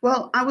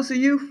 Well, I was a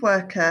youth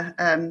worker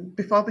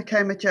before I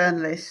became a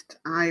journalist.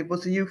 I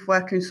was a youth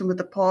worker in some of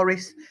the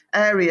poorest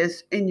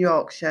areas in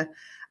Yorkshire,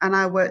 and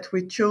I worked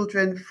with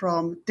children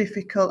from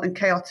difficult and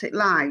chaotic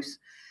lives.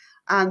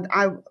 And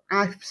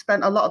I've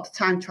spent a lot of the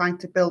time trying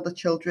to build the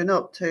children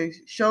up to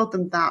show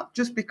them that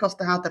just because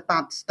they had a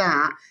bad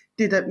start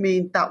didn't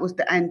mean that was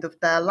the end of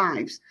their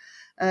lives.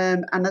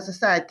 And as I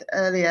said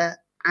earlier,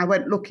 I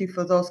went looking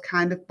for those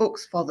kind of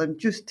books for them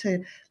just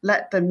to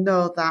let them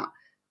know that,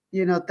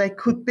 they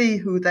could be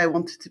who they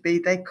wanted to be.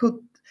 They could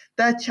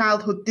their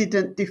childhood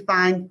didn't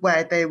define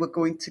where they were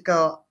going to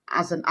go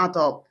as an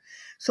adult.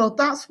 So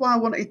that's why I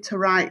wanted to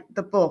write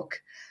the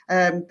book,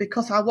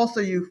 because I was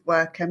a youth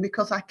worker and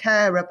because I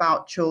care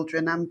about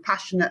children. I'm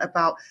passionate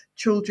about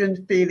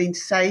children feeling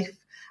safe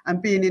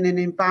and being in an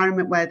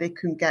environment where they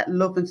can get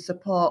love and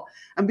support.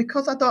 And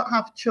because I don't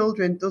have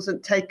children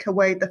doesn't take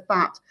away the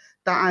fact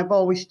that I've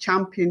always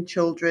championed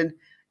children,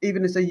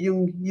 even as a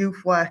young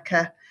youth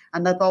worker,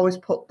 and I've always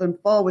put them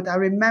forward. I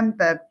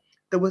remember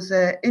there was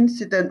an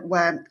incident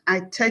where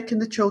I'd taken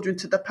the children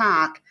to the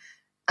park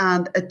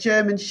and a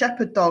German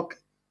Shepherd dog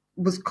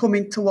was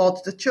coming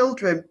towards the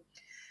children.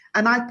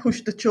 And I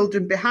pushed the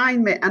children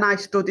behind me and I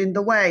stood in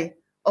the way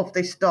of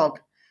this dog.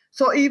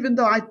 So even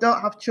though I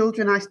don't have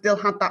children, I still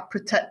had that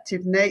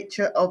protective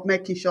nature of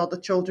making sure the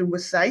children were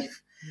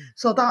safe.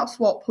 So that's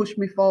what pushed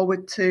me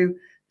forward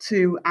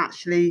to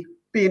actually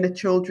being a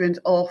children's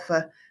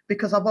author,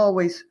 because I've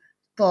always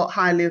thought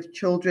highly of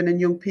children and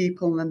young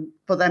people, and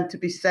for them to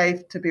be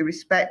safe, to be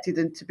respected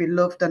and to be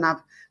loved. And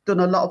I've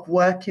done a lot of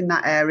work in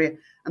that area,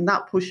 and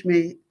that pushed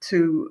me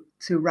to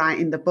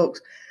writing the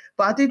books.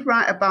 But I did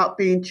write about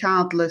being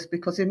childless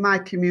because in my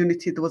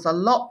community there was a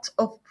lot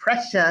of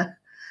pressure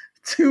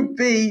to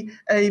be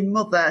a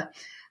mother.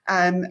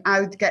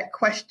 I would get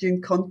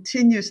questioned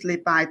continuously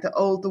by the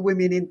older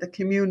women in the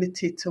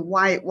community to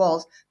why it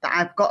was that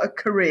I've got a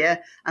career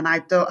and I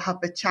don't have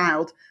a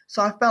child.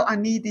 So I felt I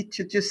needed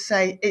to just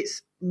say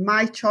it's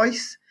my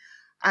choice,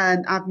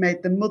 and I've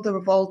made the mother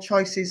of all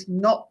choices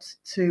not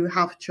to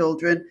have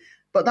children.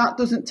 But that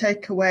doesn't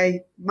take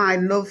away my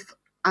love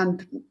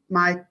and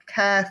my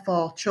care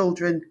for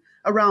children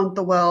around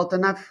the world.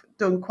 And I've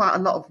done quite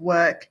a lot of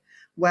work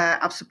where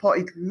I've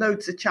supported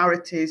loads of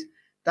charities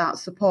that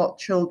support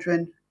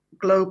children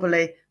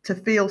globally to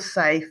feel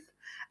safe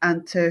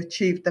and to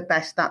achieve the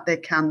best that they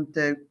can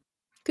do.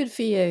 Good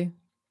for you.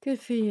 Good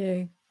for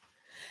you.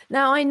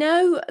 Now, I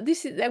know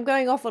I'm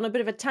going off on a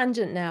bit of a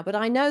tangent now, but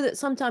I know that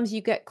sometimes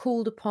you get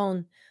called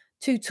upon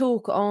to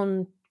talk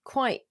on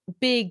quite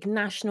big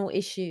national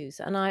issues.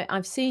 And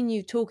I've seen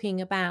you talking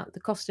about the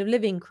cost of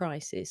living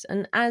crisis.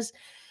 And as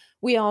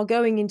we are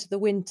going into the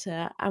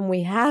winter and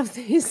we have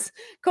this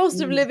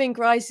cost of living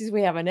crisis,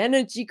 we have an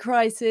energy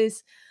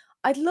crisis.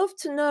 I'd love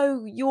to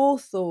know your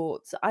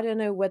thoughts. I don't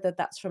know whether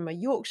that's from a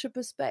Yorkshire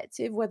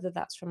perspective, whether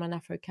that's from an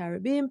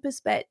Afro-Caribbean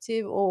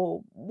perspective,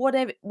 or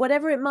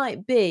whatever it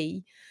might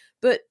be.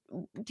 But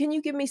can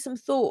you give me some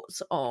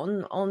thoughts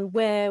on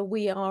where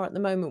we are at the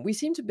moment? We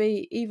seem to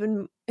be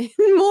even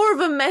more of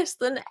a mess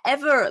than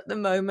ever at the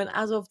moment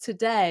as of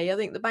today. I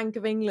think the Bank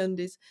of England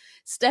is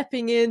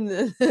stepping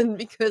in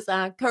because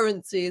our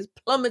currency is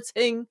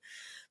plummeting.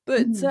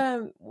 But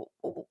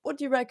what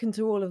do you reckon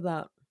to all of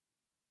that?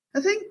 I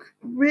think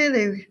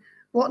really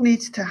what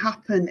needs to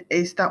happen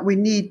is that we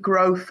need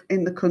growth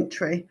in the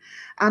country.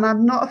 And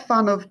I'm not a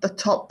fan of the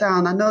top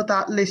down. I know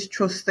that Liz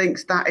Truss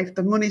thinks that if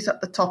the money's at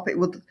the top, it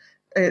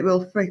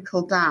will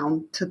trickle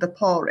down to the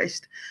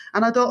poorest.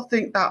 And I don't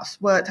think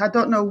that's worked. I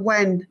don't know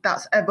when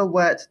that's ever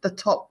worked, the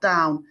top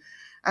down.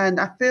 And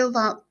I feel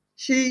that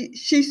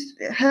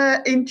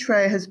her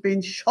intro has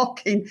been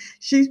shocking.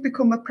 She's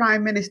become a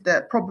prime minister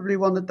at probably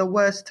one of the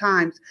worst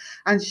times,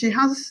 and she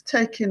has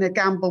taken a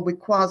gamble with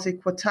Kwasi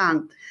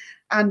Kwarteng.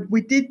 And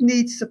we did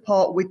need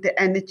support with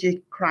the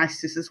energy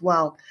crisis as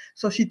well.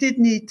 So she did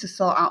need to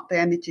sort out the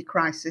energy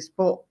crisis,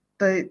 but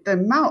the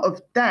amount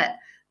of debt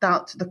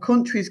that the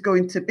country is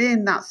going to be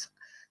in, that's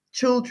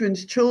children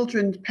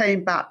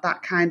paying back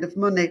that kind of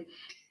money.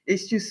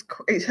 It's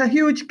a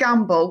huge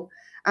gamble.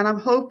 And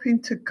I'm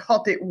hoping to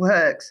God it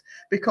works,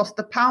 because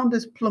the pound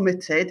has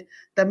plummeted.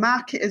 The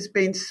market has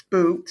been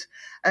spooked.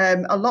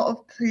 A lot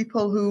of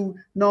people who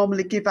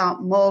normally give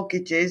out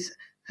mortgages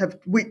have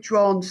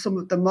withdrawn some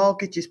of the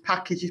mortgages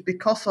packages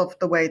because of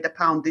the way the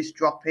pound is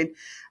dropping.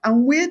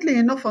 And weirdly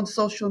enough, on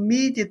social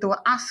media, they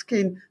were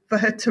asking for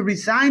her to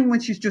resign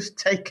when she's just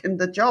taken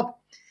the job.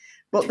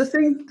 But the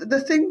thing that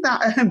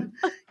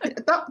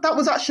that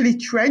was actually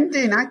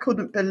trending, I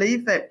couldn't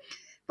believe it.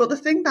 But the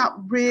thing that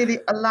really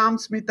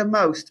alarms me the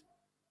most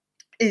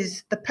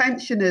is the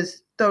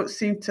pensioners don't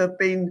seem to have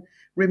been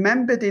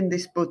remembered in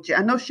this budget.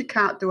 I know she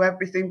can't do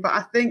everything, but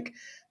I think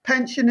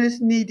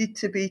pensioners needed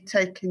to be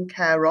taken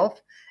care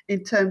of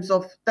in terms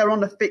of they're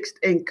on a fixed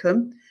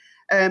income.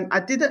 I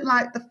didn't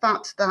like the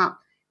fact that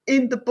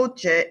in the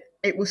budget,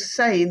 it was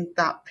saying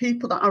that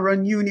people that are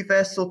on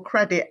universal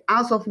credit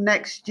as of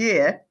next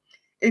year,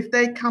 if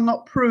they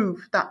cannot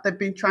prove that they've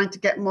been trying to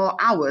get more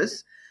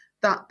hours,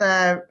 that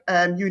their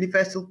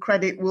universal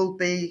credit will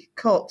be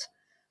cut.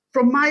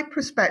 From my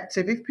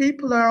perspective, if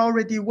people are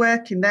already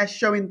working, they're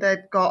showing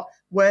they've got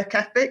work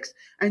ethics,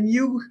 and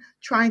you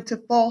trying to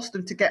force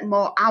them to get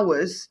more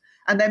hours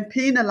and then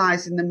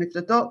penalising them if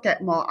they don't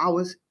get more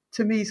hours,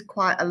 to me is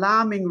quite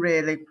alarming,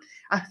 really.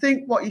 I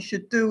think what you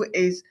should do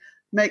is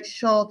make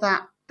sure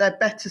that they're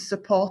better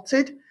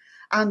supported.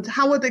 And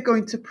how are they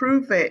going to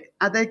prove it?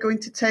 Are they going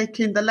to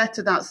take in the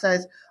letter that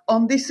says,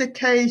 on this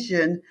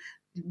occasion,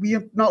 we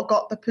have not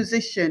got the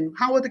position?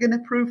 How are they going to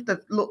prove they've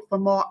looked for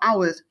more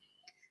hours?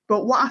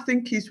 But what I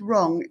think is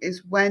wrong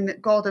is when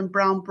Gordon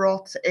Brown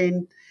brought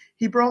in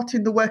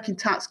the working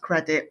tax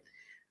credit,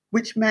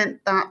 which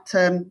meant that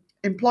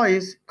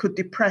employers could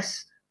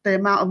depress the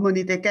amount of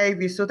money they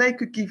gave you. So they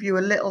could give you a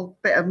little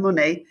bit of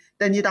money,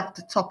 then you'd have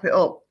to top it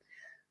up.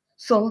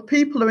 So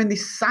people are in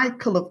this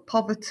cycle of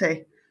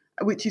poverty,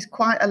 which is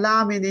quite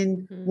alarming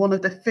in one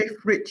of the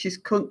fifth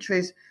richest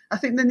countries. I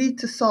think they need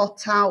to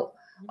sort out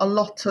a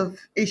lot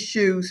of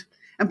issues,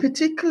 and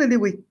particularly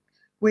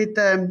with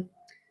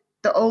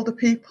the older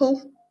people,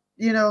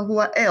 who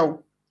are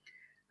ill,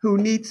 who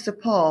need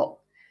support.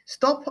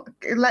 Stop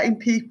letting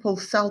people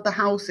sell the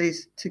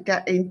houses to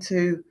get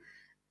into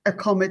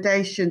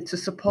accommodation to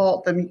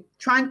support them.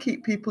 Try and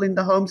keep people in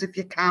the homes if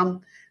you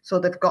can, so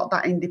they've got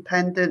that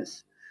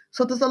independence.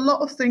 So there's a lot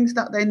of things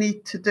that they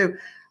need to do.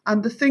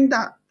 And the thing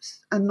that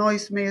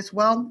annoys me as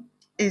well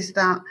is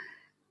that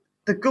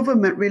the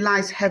government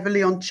relies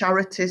heavily on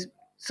charities.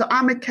 So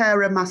I'm a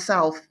carer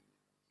myself,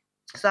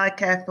 so I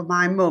care for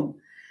my mum.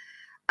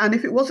 And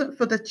if it wasn't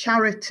for the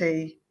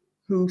charity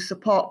who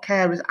support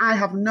carers, I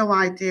have no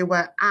idea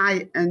where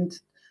I and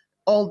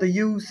all the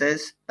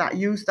users that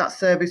use that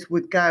service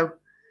would go,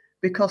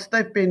 because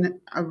they've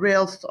been a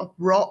real sort of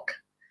rock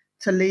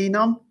to lean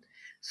on.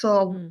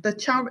 So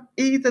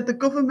either the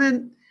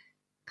government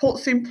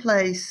puts in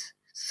place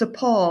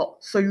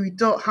support so you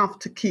don't have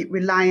to keep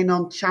relying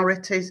on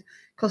charities,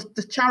 because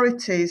the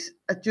charities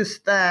are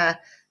just there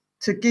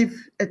to give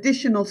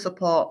additional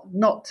support,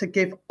 not to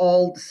give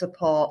all the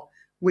support,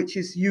 which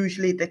is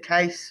usually the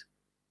case.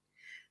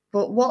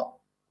 But what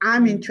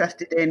I'm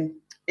interested in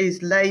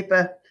is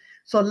Labour.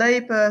 So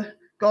Labour,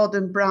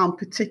 Gordon Brown,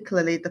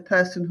 particularly the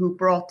person who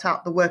brought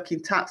out the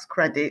working tax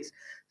credits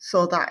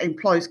so that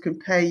employers can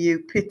pay you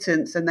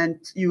pittance and then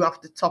you have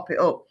to top it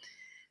up.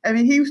 I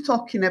mean, he was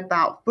talking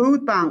about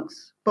food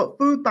banks, but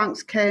food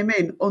banks came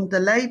in under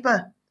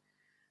Labour.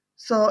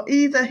 So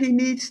either he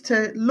needs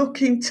to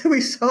look into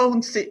his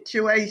own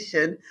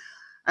situation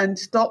and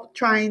stop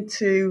trying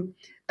to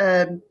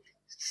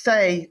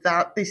say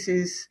that this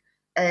is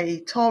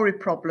a Tory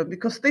problem,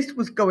 because this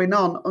was going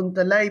on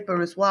under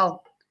Labour as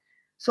well.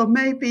 So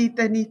maybe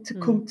they need to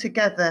come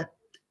together,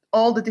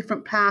 all the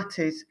different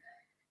parties,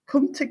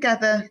 come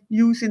together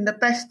using the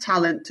best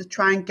talent to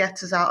try and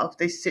get us out of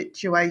this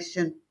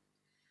situation,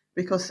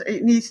 because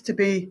it needs to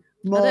be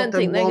more than one party.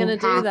 I don't think they're going to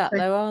do that,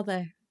 though, are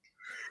they?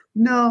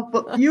 No,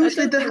 but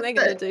usually I don't think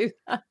they're going to do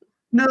that.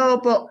 No,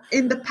 but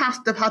in the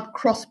past they've had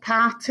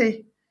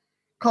cross-party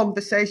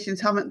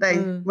conversations, haven't they?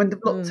 When they've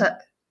looked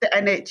at the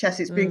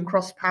NHS, it's been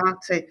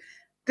cross-party.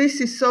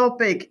 This is so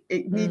big,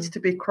 it needs to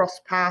be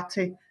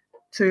cross-party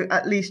to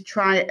at least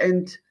try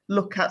and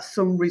look at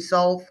some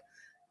resolve,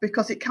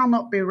 because it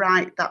cannot be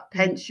right that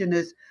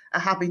pensioners are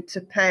having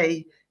to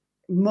pay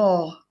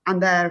more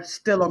and they're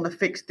still on a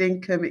fixed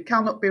income. It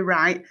cannot be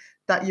right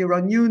that you're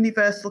on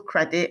universal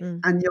credit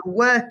and you're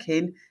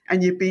working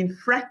and you're being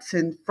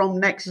threatened from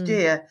next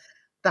year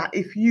that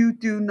if you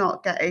do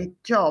not get a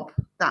job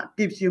that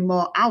gives you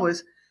more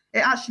hours, it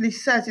actually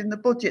says in the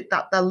budget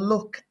that they'll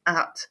look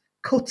at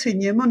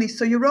cutting your money.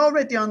 So you're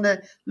already on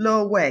a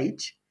low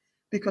wage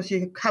because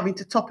you're having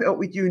to top it up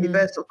with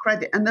universal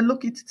credit, and they're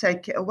looking to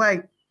take it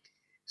away.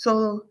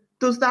 So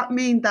does that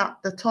mean that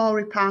the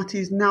Tory party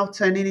is now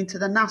turning into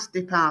the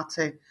nasty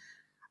party?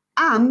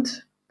 And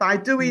by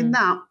doing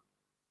that,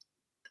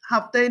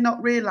 have they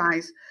not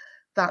realised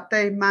that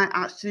they might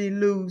actually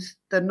lose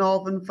the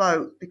northern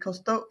vote?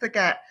 Because don't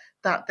forget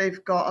that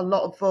they've got a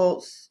lot of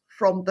votes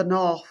from the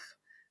north.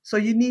 So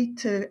you need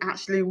to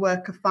actually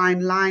work a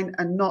fine line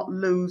and not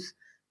lose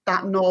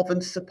that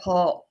northern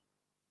support,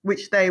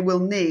 which they will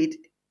need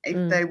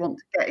if they want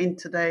to get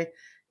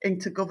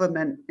into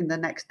government in the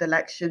next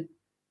election.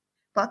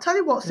 But I'll tell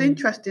you what's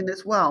interesting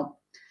as well,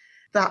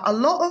 that a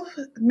lot of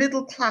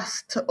middle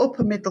class to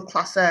upper middle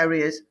class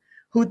areas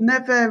who'd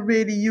never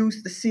really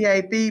used the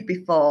CAB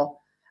before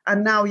are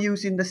now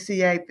using the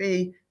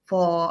CAB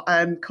for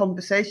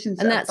conversations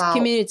about... And that's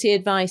Community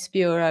Advice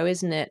Bureau,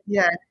 isn't it?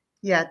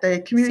 Yeah,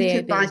 the Community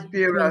Advice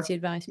Bureau. Community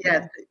Advice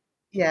Bureau.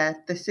 Yeah,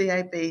 the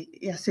CAB.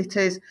 Yes, it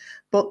is.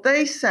 But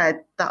they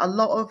said that a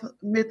lot of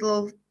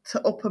middle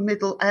to upper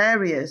middle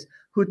areas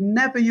who'd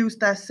never used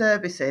their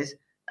services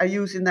are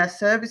using their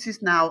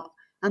services now.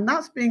 And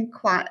that's been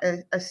quite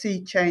a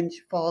sea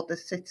change for the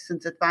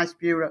Citizens Advice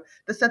Bureau.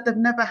 They said they've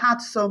never had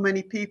so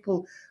many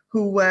people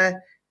who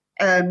were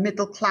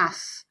middle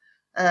class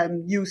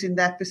using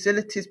their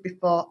facilities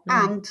before.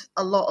 And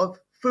a lot of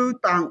food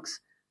banks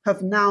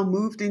have now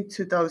moved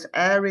into those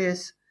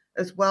areas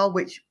as well,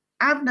 which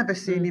I've never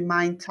seen in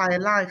my entire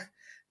life.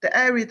 The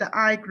area that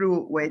I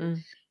grew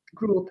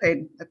up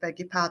in, I beg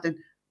your pardon,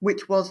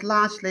 which was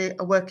largely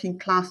a working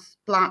class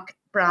black,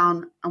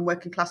 brown and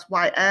working class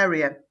white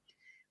area.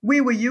 We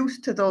were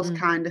used to those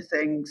kind of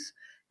things.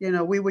 You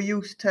know, we were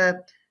used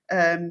to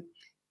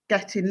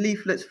getting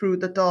leaflets through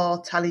the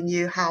door telling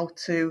you how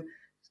to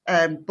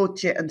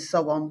budget and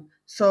so on.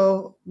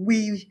 So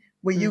we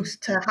were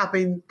used to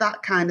having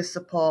that kind of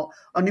support.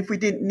 And if we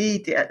didn't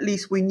need it, at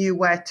least we knew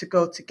where to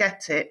go to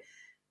get it.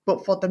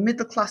 But for the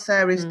middle class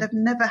areas, they've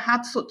never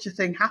had such a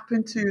thing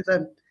happen to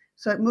them.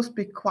 So it must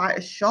be quite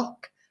a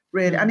shock,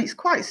 really. And it's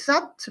quite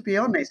sad, to be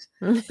honest,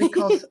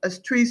 because as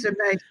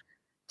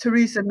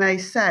Theresa May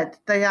said,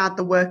 they are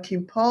the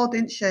working poor,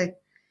 didn't she?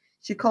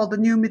 She called the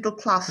new middle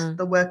class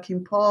the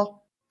working poor.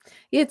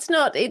 It's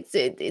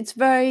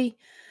very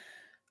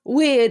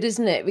weird,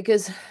 isn't it?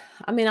 Because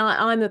I mean,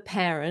 I'm a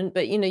parent,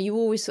 but you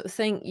always sort of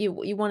think you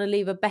want to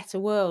leave a better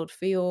world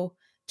for your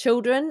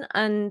children,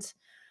 and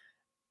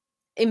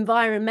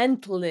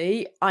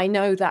environmentally, I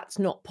know that's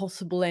not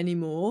possible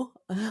anymore.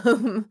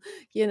 My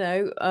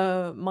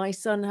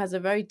son has a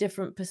very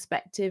different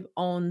perspective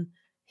on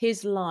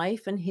his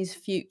life and his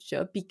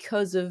future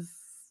because of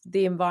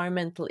the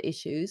environmental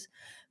issues.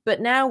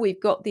 But now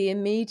we've got the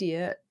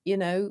immediate,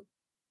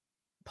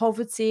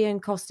 poverty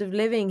and cost of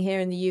living here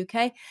in the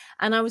UK.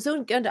 And I was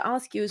going to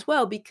ask you as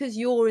well, because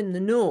you're in the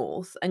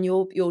north and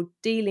you're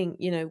dealing,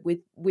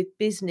 with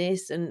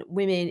business and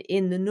women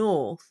in the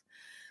north.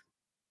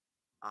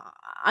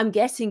 I'm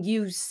guessing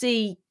you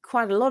see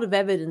quite a lot of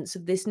evidence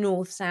of this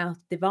north-south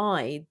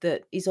divide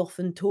that is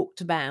often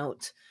talked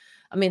about.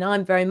 I mean,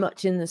 I'm very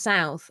much in the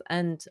south,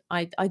 and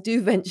I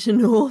do venture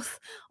north,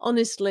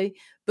 honestly.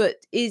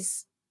 But do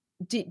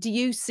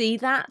you see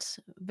that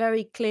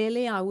very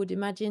clearly? I would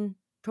imagine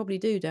probably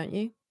do, don't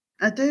you?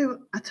 I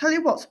do. I tell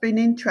you what's been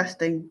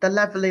interesting, the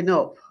levelling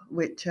up,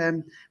 which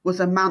was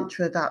a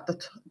mantra that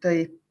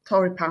the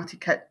Tory party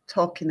kept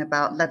talking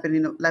about,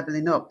 levelling up,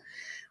 levelling up.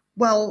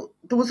 Well,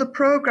 there was a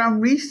programme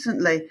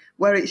recently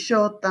where it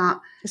showed that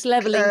it's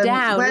levelling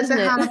down, where isn't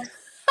they it? had,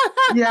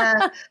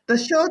 yeah, they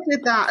showed you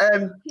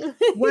that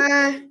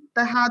where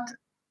they had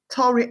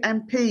Tory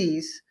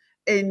MPs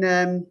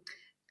in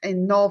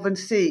northern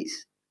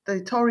seats,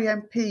 the Tory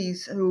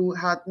MPs who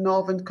had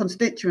northern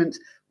constituents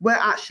were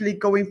actually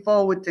going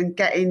forward and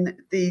getting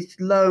these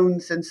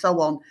loans and so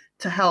on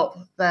to help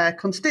their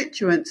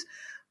constituents.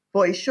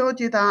 But it showed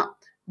you that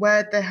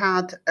where they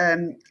had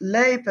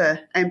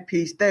Labour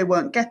MPs, they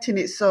weren't getting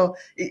it. So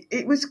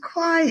it was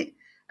quite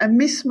a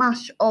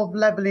mismatch of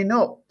levelling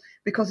up,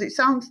 because it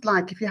sounds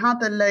like if you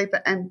had a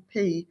Labour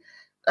MP,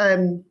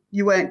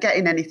 you weren't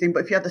getting anything.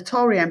 But if you had a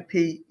Tory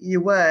MP,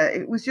 you were.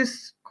 It was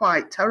just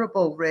quite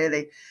terrible,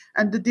 really.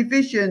 And the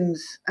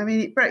divisions, I mean,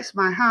 it breaks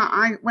my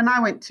heart. When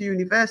I went to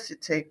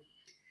university,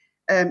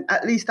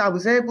 at least I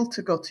was able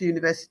to go to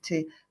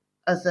university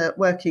as a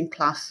working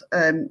class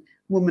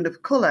woman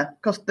of colour,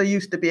 because there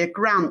used to be a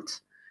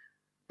grant.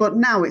 But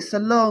now it's a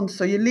loan.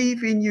 So you're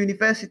leaving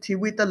university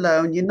with a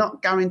loan. You're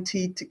not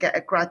guaranteed to get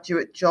a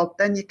graduate job.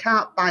 Then you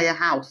can't buy a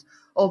house.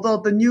 Although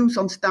the news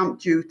on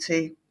stamp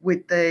duty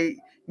with the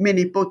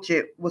mini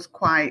budget was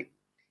quite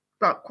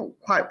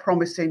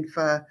promising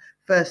for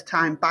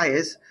first-time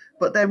buyers.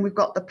 But then we've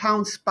got the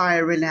pound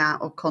spiralling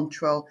out of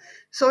control.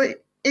 So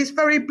it's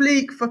very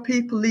bleak for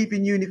people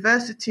leaving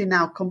university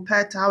now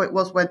compared to how it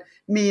was when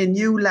me and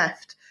you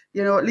left.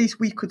 At least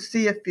we could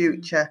see a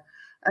future.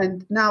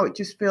 And now it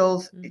just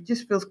feels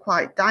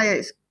quite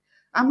dire.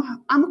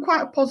 I'm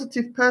quite a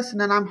positive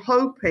person, and I'm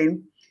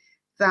hoping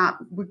that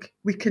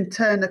we can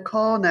turn a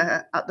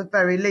corner at the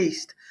very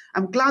least.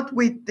 I'm glad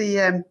with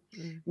the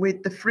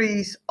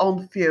freeze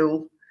on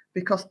fuel,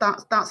 because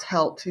that's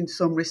helped in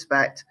some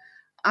respect.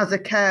 As a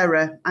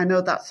carer, I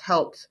know that's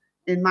helped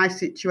in my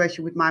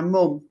situation with my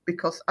mum,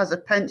 because as a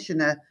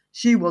pensioner,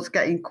 she was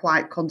getting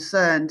quite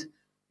concerned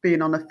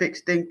being on a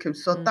fixed income.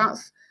 So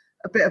that's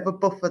a bit of a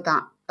buffer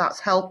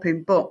that's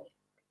helping. But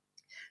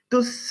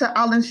does Sir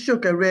Alan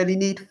Sugar really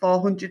need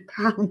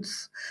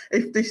 £400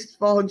 if this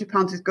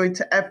 £400 is going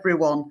to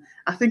everyone?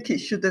 I think it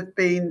should have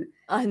been.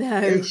 I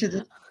know.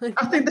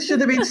 I think they should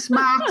have been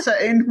smarter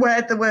in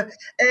where they were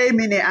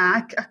aiming it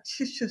at.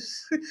 It's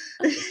just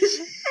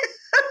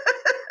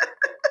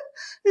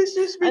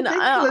ridiculous. And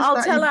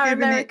I'll tell our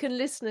American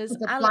listeners,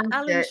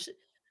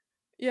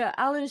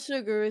 Alan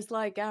Sugar is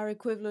like our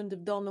equivalent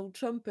of Donald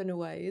Trump in a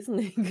way, isn't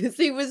he? Because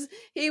he was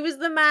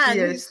the man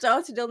who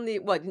started on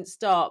didn't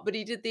start, but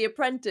he did The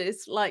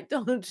Apprentice like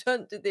Donald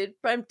Trump did The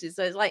Apprentice.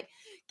 So it's like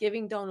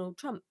giving Donald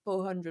Trump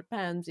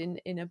 £400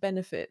 in a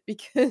benefit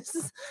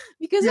because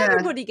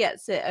everybody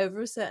gets it over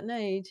a certain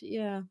age.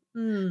 Yeah.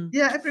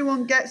 Yeah,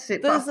 everyone gets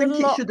it, but I think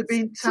it should have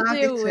been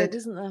targeted, to deal with,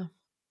 isn't there?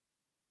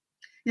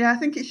 Yeah, I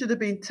think it should have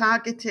been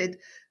targeted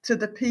to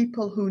the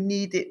people who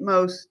need it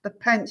most, the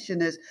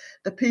pensioners,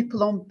 the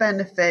people on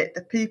benefit,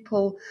 the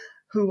people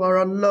who are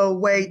on low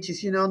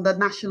wages, on the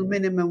national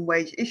minimum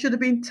wage. It should have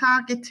been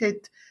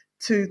targeted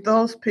to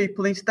those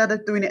people instead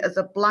of doing it as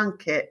a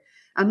blanket.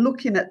 And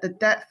looking at the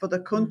debt for the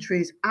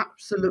country is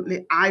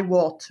absolutely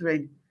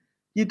eye-watering.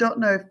 You don't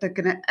know if they're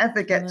going to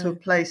ever get to a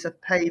place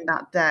of paying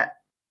that debt.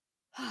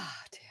 Oh,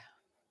 dear.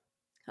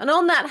 And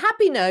on that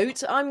happy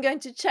note, I'm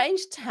going to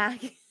change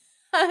tack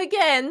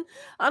again,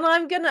 and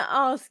I'm going to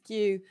ask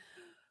you,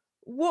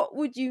 what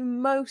would you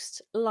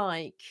most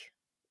like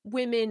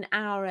women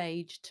our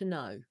age to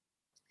know?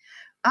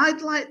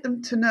 I'd like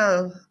them to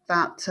know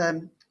that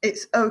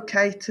it's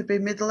okay to be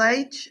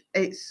middle-aged.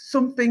 It's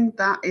something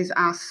that is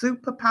our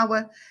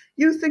superpower.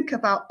 You think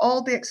about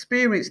all the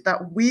experience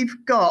that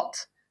we've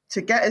got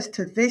to get us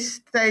to this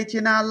stage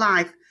in our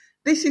life.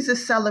 This is a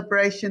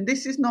celebration.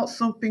 This is not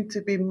something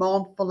to be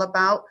mournful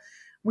about.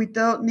 We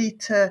don't need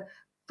to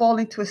fall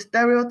into a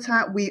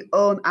stereotype. We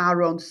own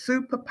our own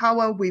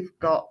superpower. We've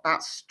got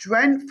that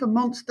strength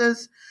amongst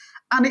us,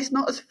 and it's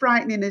not as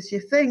frightening as you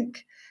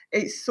think.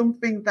 It's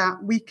something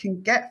that we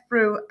can get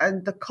through,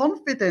 and the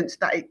confidence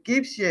that it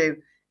gives you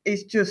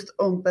is just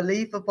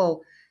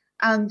unbelievable.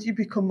 And you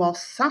become more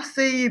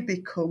sassy, you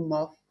become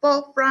more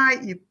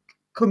forthright, you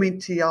come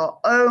into your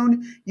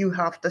own, you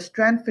have the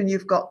strength and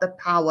you've got the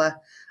power.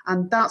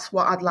 And that's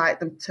what I'd like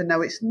them to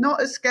know. It's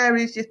not as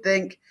scary as you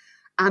think,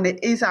 and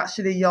it is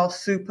actually your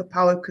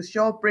superpower, because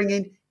you're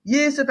bringing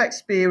years of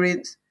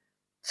experience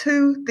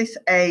to this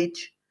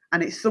age,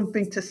 and it's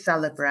something to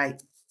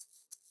celebrate.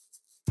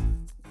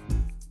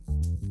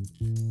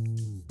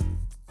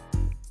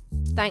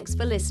 Thanks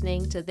for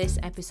listening to this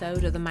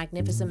episode of the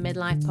Magnificent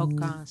Midlife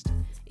Podcast.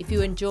 If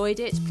you enjoyed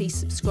it, please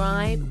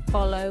subscribe,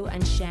 follow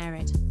and share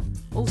it.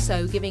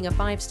 Also, giving a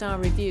 5-star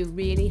review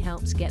really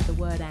helps get the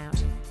word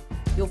out.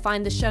 You'll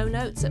find the show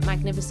notes at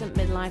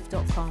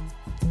magnificentmidlife.com.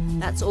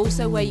 That's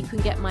also where you can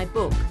get my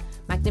book,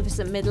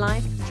 Magnificent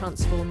Midlife,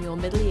 Transform Your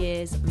Middle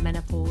Years,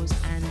 Menopause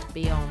and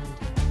Beyond.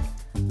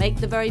 Make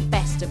the very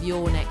best of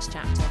your next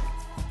chapter.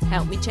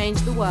 Help me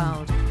change the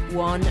world,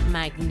 one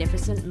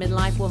magnificent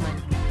midlife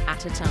woman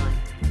at a time.